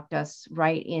 David walked us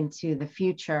right into the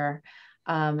future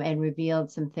and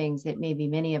revealed some things that maybe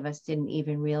many of us didn't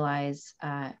even realize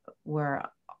were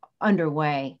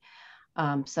underway.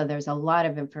 So there's a lot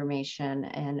of information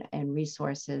and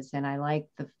resources. And I like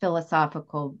the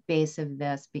philosophical base of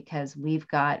this, because we've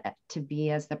got to be,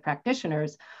 as the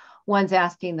practitioners, one's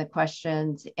asking the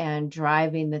questions and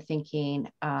driving the thinking.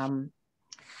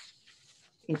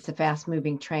 It's a fast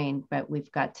moving train, but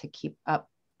we've got to keep up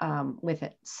with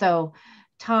it. So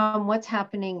Tom, what's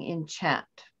happening in chat?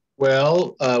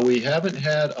 Well, we haven't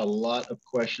had a lot of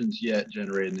questions yet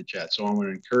generated in the chat. So I'm going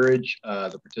to encourage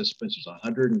the participants. There's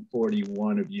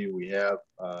 141 of you. We have,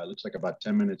 looks like about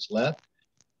 10 minutes left.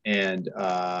 And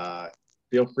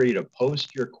feel free to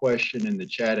post your question in the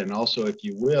chat. And also, if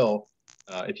you will,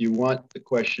 If you want the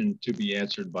question to be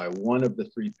answered by one of the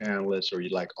three panelists, or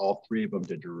you'd like all three of them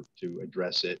to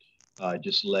address it,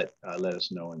 just let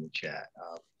us know in the chat.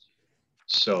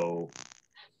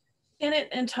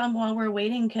 And Tom, while we're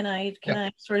waiting, can I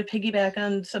sort of piggyback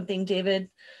on something David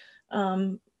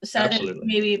said?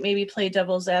 Absolutely. And maybe play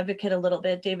devil's advocate a little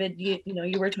bit. David,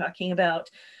 you were talking about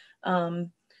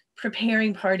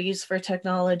preparing parties for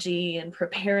technology and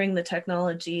preparing the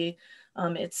technology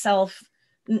itself,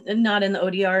 not in the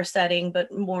ODR setting,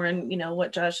 but more in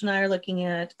what Josh and I are looking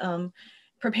at,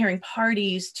 preparing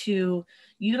parties to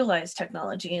utilize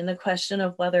technology, and the question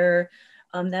of whether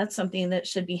that's something that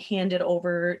should be handed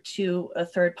over to a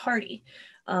third party.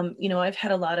 I've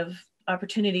had a lot of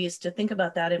opportunities to think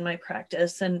about that in my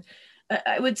practice, and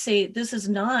I would say this is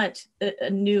not a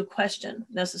new question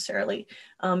necessarily.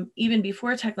 Even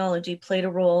before technology played a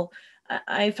role,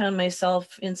 I found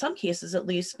myself, in some cases at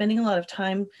least, spending a lot of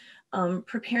time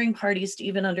preparing parties to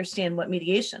even understand what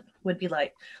mediation would be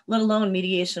like, let alone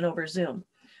mediation over Zoom.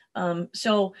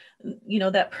 So,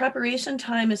 that preparation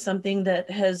time is something that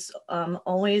has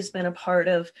always been a part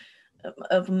of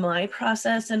my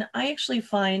process. And I actually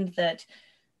find that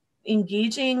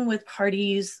engaging with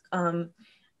parties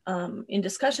in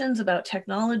discussions about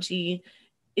technology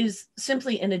is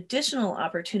simply an additional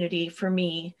opportunity for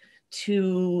me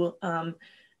to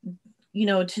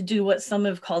to do what some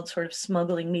have called sort of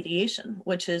smuggling mediation,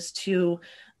 which is to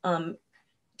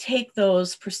take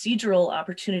those procedural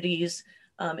opportunities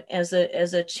as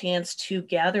a chance to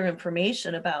gather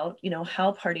information about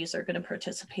how parties are going to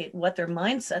participate, what their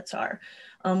mindsets are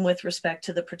with respect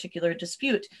to the particular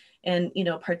dispute, and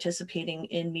participating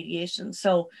in mediation.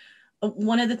 So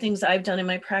one of the things I've done in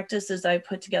my practice is I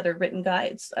put together written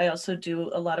guides. I also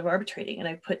do a lot of arbitrating, and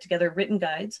I put together written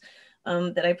guides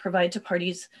that I provide to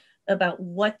parties about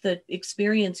what the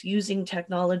experience using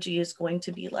technology is going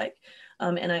to be like.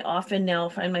 And I often now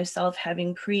find myself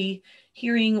having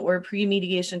pre-hearing or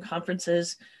pre-mediation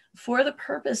conferences for the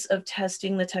purpose of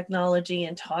testing the technology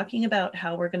and talking about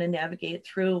how we're going to navigate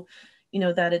through,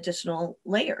 that additional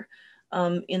layer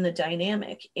in the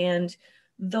dynamic. And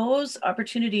those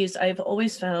opportunities I've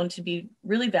always found to be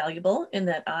really valuable in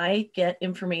that I get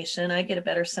information, I get a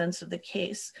better sense of the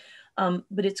case.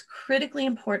 But it's critically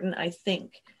important, I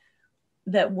think,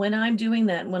 that when I'm doing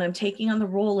that, when I'm taking on the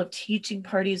role of teaching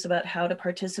parties about how to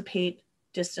participate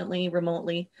distantly,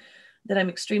 remotely, that I'm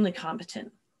extremely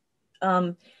competent.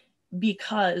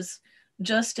 Because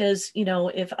just as,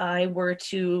 if I were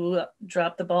to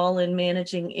drop the ball in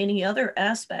managing any other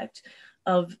aspect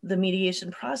of the mediation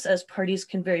process, parties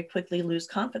can very quickly lose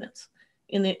confidence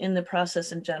in the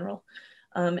process in general.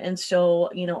 And so,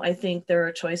 I think there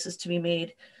are choices to be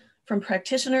made from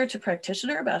practitioner to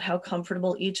practitioner about how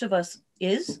comfortable each of us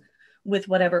is with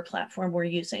whatever platform we're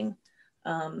using,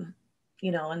 and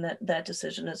that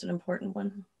decision is an important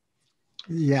one.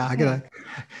 Yeah,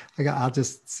 I'll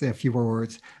just say a few more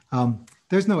words.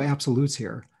 There's no absolutes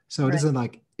here. So it isn't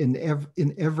like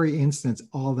in every instance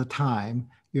all the time,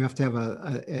 you have to have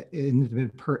a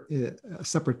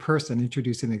separate person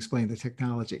introducing and explain the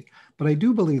technology. But I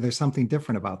do believe there's something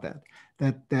different about that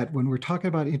when we're talking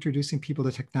about introducing people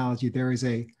to technology, there is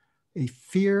a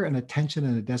fear and a tension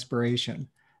and a desperation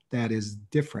that is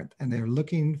different. And they're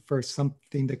looking for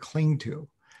something to cling to.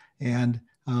 And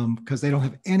because they don't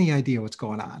have any idea what's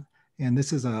going on. And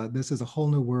this is a whole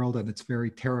new world, and it's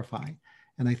very terrifying.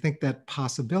 And I think that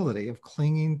possibility of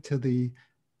clinging to the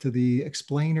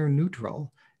explainer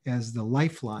neutral as the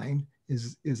lifeline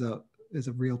is a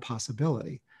real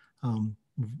possibility.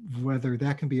 Whether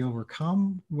that can be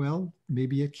overcome, well,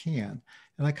 maybe it can.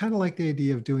 And I kind of like the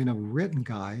idea of doing a written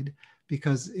guide,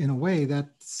 because in a way that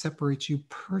separates you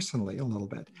personally a little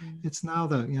bit. It's now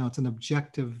it's an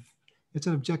objective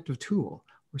tool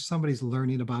where somebody's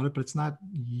learning about it, but it's not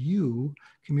you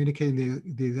communicating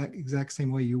the exact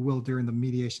same way you will during the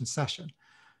mediation session.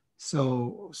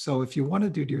 So if you want to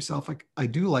do it yourself, I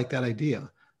do like that idea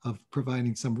of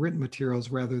providing some written materials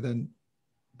rather than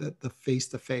the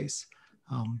face-to-face.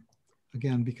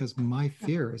 Again, because my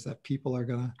fear is that people are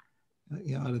gonna,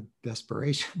 out of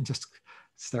desperation, just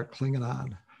start clinging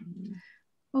on.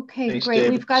 Okay, Thanks, great.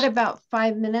 David. We've got about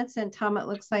 5 minutes, and Tom, it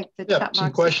looks like the chat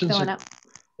box is filling up.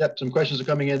 Yep, some questions are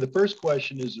coming in. The first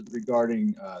question is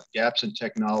regarding gaps in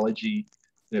technology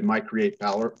that might create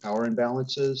power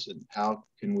imbalances, and how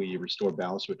can we restore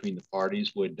balance between the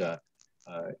parties? Would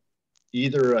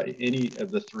any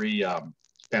of the three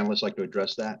panelists like to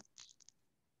address that?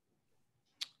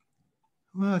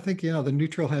 Well, I think, the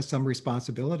neutral has some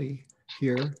responsibility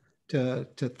here to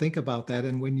think about that.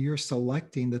 And when you're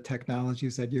selecting the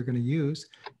technologies that you're going to use,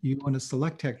 you want to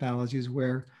select technologies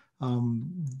where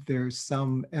there's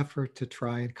some effort to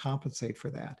try and compensate for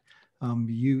that.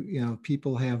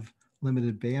 People have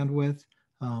limited bandwidth.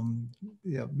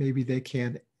 Maybe they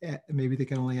can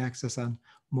only access on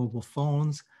mobile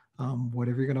phones.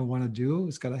 Whatever you're going to want to do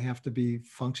is going to have to be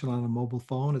functional on a mobile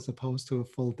phone as opposed to a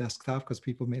full desktop, because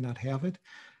people may not have it.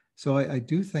 So I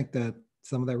do think that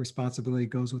some of that responsibility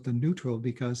goes with the neutral,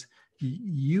 because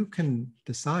you can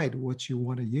decide what you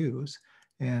want to use,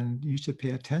 and you should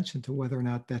pay attention to whether or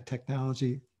not that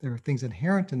technology, there are things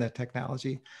inherent in that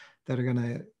technology that are going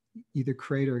to either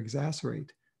create or exacerbate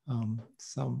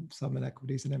some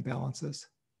inequities and imbalances.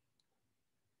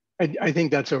 I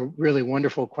think that's a really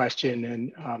wonderful question.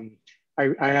 And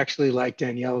I actually like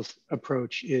Danielle's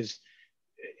approach is,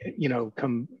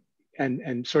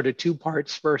 and sort of two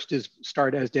parts. First is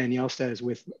start, as Danielle says,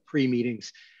 with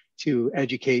pre-meetings to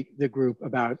educate the group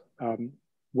about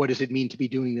what does it mean to be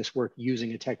doing this work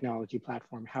using a technology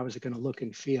platform? How is it going to look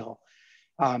and feel?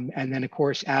 And then, of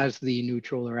course, as the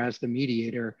neutral or as the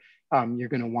mediator, you're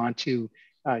going to want to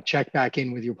check back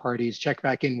in with your parties, check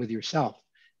back in with yourself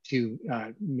to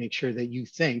make sure that you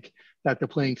think that the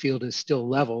playing field is still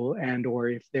level, and or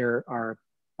if there are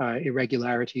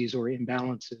irregularities or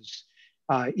imbalances,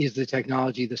 is the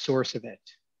technology the source of it?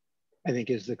 I think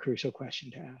is the crucial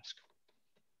question to ask.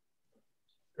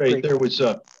 Great.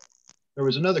 There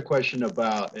was another question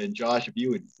about, and Josh, if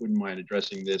you wouldn't mind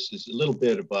addressing this, is a little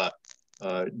bit about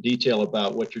detail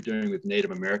about what you're doing with Native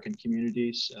American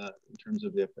communities in terms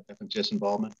of the FMCS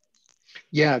involvement.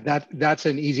 Yeah, that's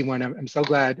an easy one. I'm so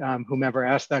glad whomever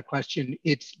asked that question.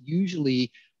 It's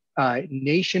usually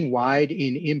nationwide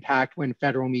in impact when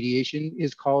federal mediation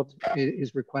is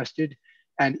requested,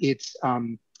 and it's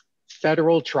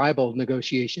federal tribal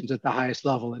negotiations at the highest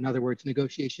level. In other words,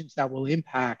 negotiations that will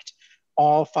impact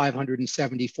all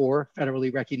 574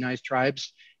 federally recognized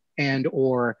tribes, and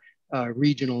or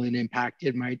regional in impact.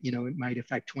 It might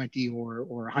affect 20 or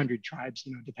 100 tribes,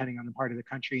 depending on the part of the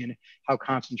country and how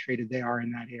concentrated they are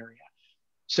in that area.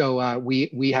 So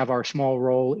we have our small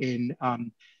role in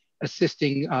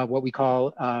assisting what we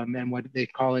call, and what they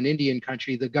call in Indian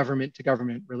country, the government to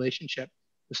government relationship,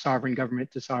 the sovereign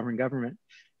government to sovereign government.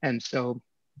 And so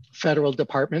federal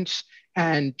departments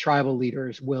and tribal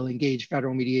leaders will engage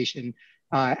federal mediation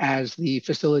as the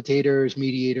facilitators,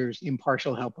 mediators,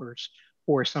 impartial helpers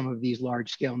for some of these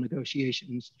large scale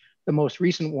negotiations. The most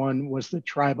recent one was the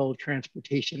Tribal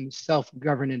Transportation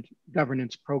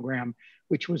Self-Governance Program,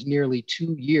 which was nearly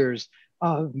 2 years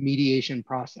of mediation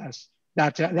process.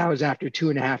 That was after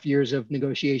 2.5 years of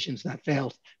negotiations that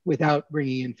failed without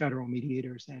bringing in federal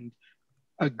mediators. And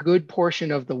a good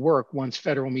portion of the work, once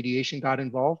federal mediation got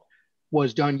involved,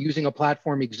 was done using a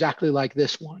platform exactly like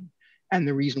this one. And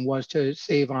the reason was to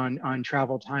save on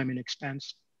travel time and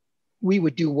expense. We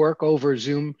would do work over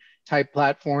Zoom type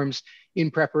platforms in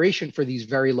preparation for these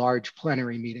very large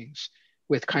plenary meetings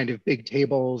with kind of big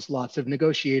tables, lots of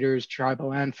negotiators,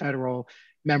 tribal and federal,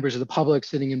 members of the public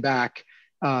sitting in back,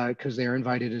 because they're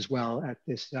invited as well at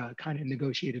this kind of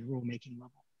negotiated rulemaking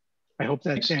level. I hope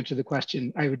that's answered the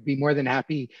question. I would be more than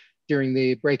happy during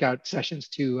the breakout sessions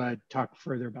to talk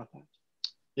further about that.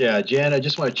 Yeah, Jan, I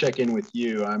just want to check in with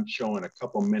you. I'm showing a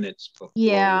couple minutes before.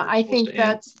 Yeah, I think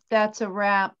that's a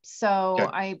wrap. So okay.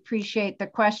 I appreciate the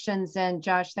questions. And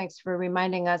Josh, thanks for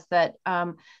reminding us that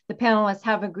the panelists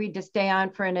have agreed to stay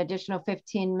on for an additional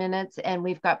 15 minutes. And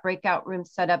we've got breakout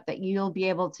rooms set up that you'll be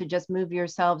able to just move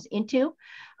yourselves into.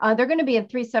 They're going to be in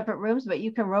 3 separate rooms, but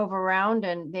you can rove around,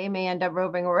 and they may end up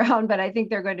roving around. But I think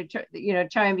they're going to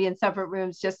try and be in separate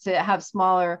rooms just to have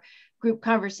smaller group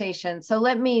conversation. So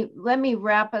let me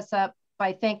wrap us up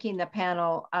by thanking the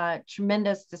panel.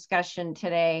 Tremendous discussion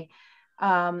today.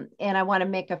 And I want to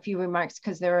make a few remarks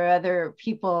because there are other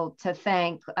people to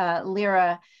thank.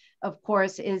 Lyra, of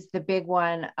course, is the big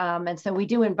one. And so we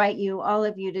do invite you, all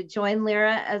of you, to join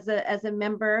Lyra as a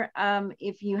member.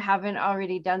 If you haven't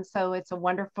already done so, it's a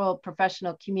wonderful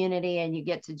professional community, and you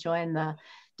get to join the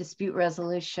dispute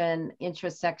resolution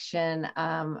interest section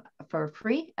for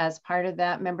free as part of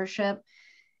that membership.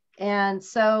 And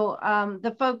so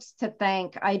the folks to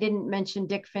thank, I didn't mention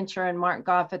Dick Fincher and Mark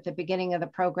Goff at the beginning of the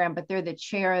program, but they're the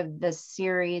chair of this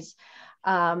series.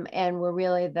 And we're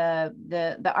really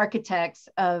the architects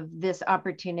of this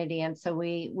opportunity. And so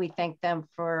we thank them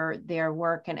for their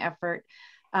work and effort.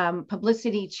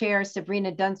 Publicity chair Sabrina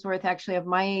Dunsworth, actually of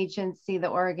my agency, the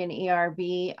Oregon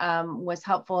ERB, was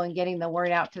helpful in getting the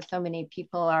word out to so many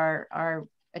people. Our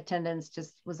attendance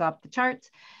just was off the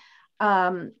charts.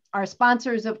 Our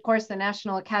sponsors, of course, the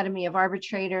National Academy of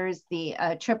Arbitrators, the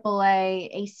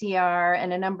AAA, ACR,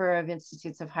 and a number of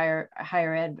institutes of higher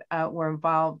ed were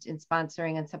involved in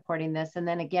sponsoring and supporting this. And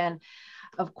then again,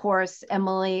 of course,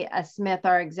 Emily Smith,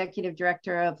 our Executive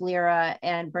Director of LIRA,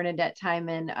 and Bernadette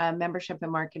Timon, Membership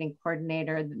and Marketing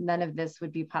Coordinator. None of this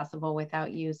would be possible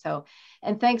without you. So,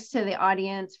 and thanks to the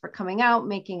audience for coming out,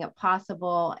 making it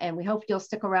possible. And we hope you'll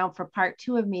stick around for part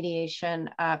 2 of mediation,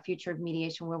 Future of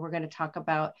Mediation, where we're going to talk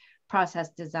about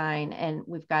process design. And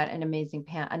we've got an amazing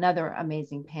another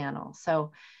amazing panel.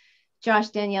 So Josh,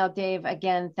 Danielle, Dave,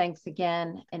 again, thanks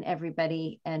again, and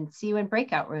everybody, and see you in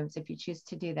breakout rooms if you choose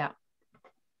to do that.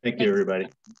 Thank you, everybody.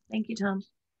 Thank you, Tom.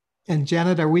 And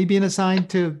Janet, are we being assigned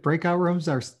to breakout rooms?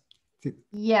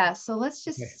 Yeah, so let's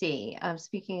just see.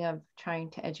 Speaking of trying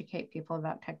to educate people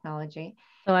about technology.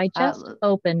 So I just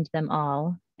opened them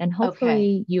all, and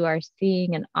hopefully you are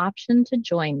seeing an option to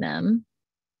join them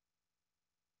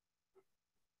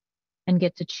and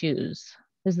get to choose.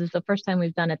 This is the first time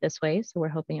we've done it this way, so we're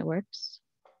hoping it works.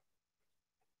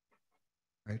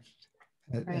 Right.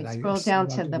 Right, scroll down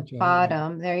to the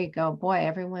bottom. There you go. Boy,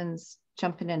 everyone's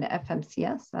jumping into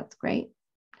FMCS. That's great.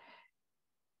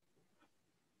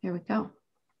 Here we go.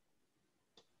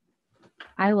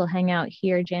 I will hang out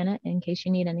here, Janet, in case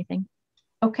you need anything.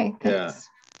 Okay, thanks.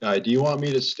 Yeah. Do you want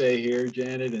me to stay here,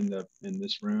 Janet, in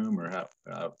this room, or how?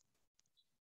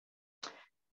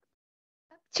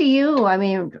 To you. I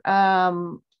mean,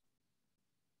 I'm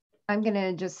going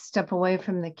to just step away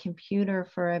from the computer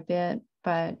for a bit,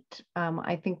 but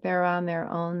I think they're on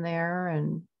their own there.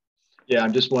 And yeah,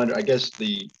 I'm just wondering, I guess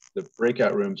the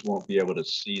breakout rooms won't be able to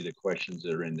see the questions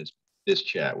that are in this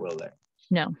chat, will they?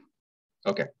 No.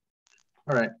 Okay.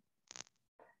 All right.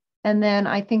 And then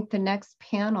I think the next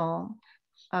panel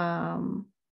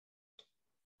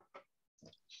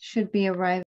should be arriving.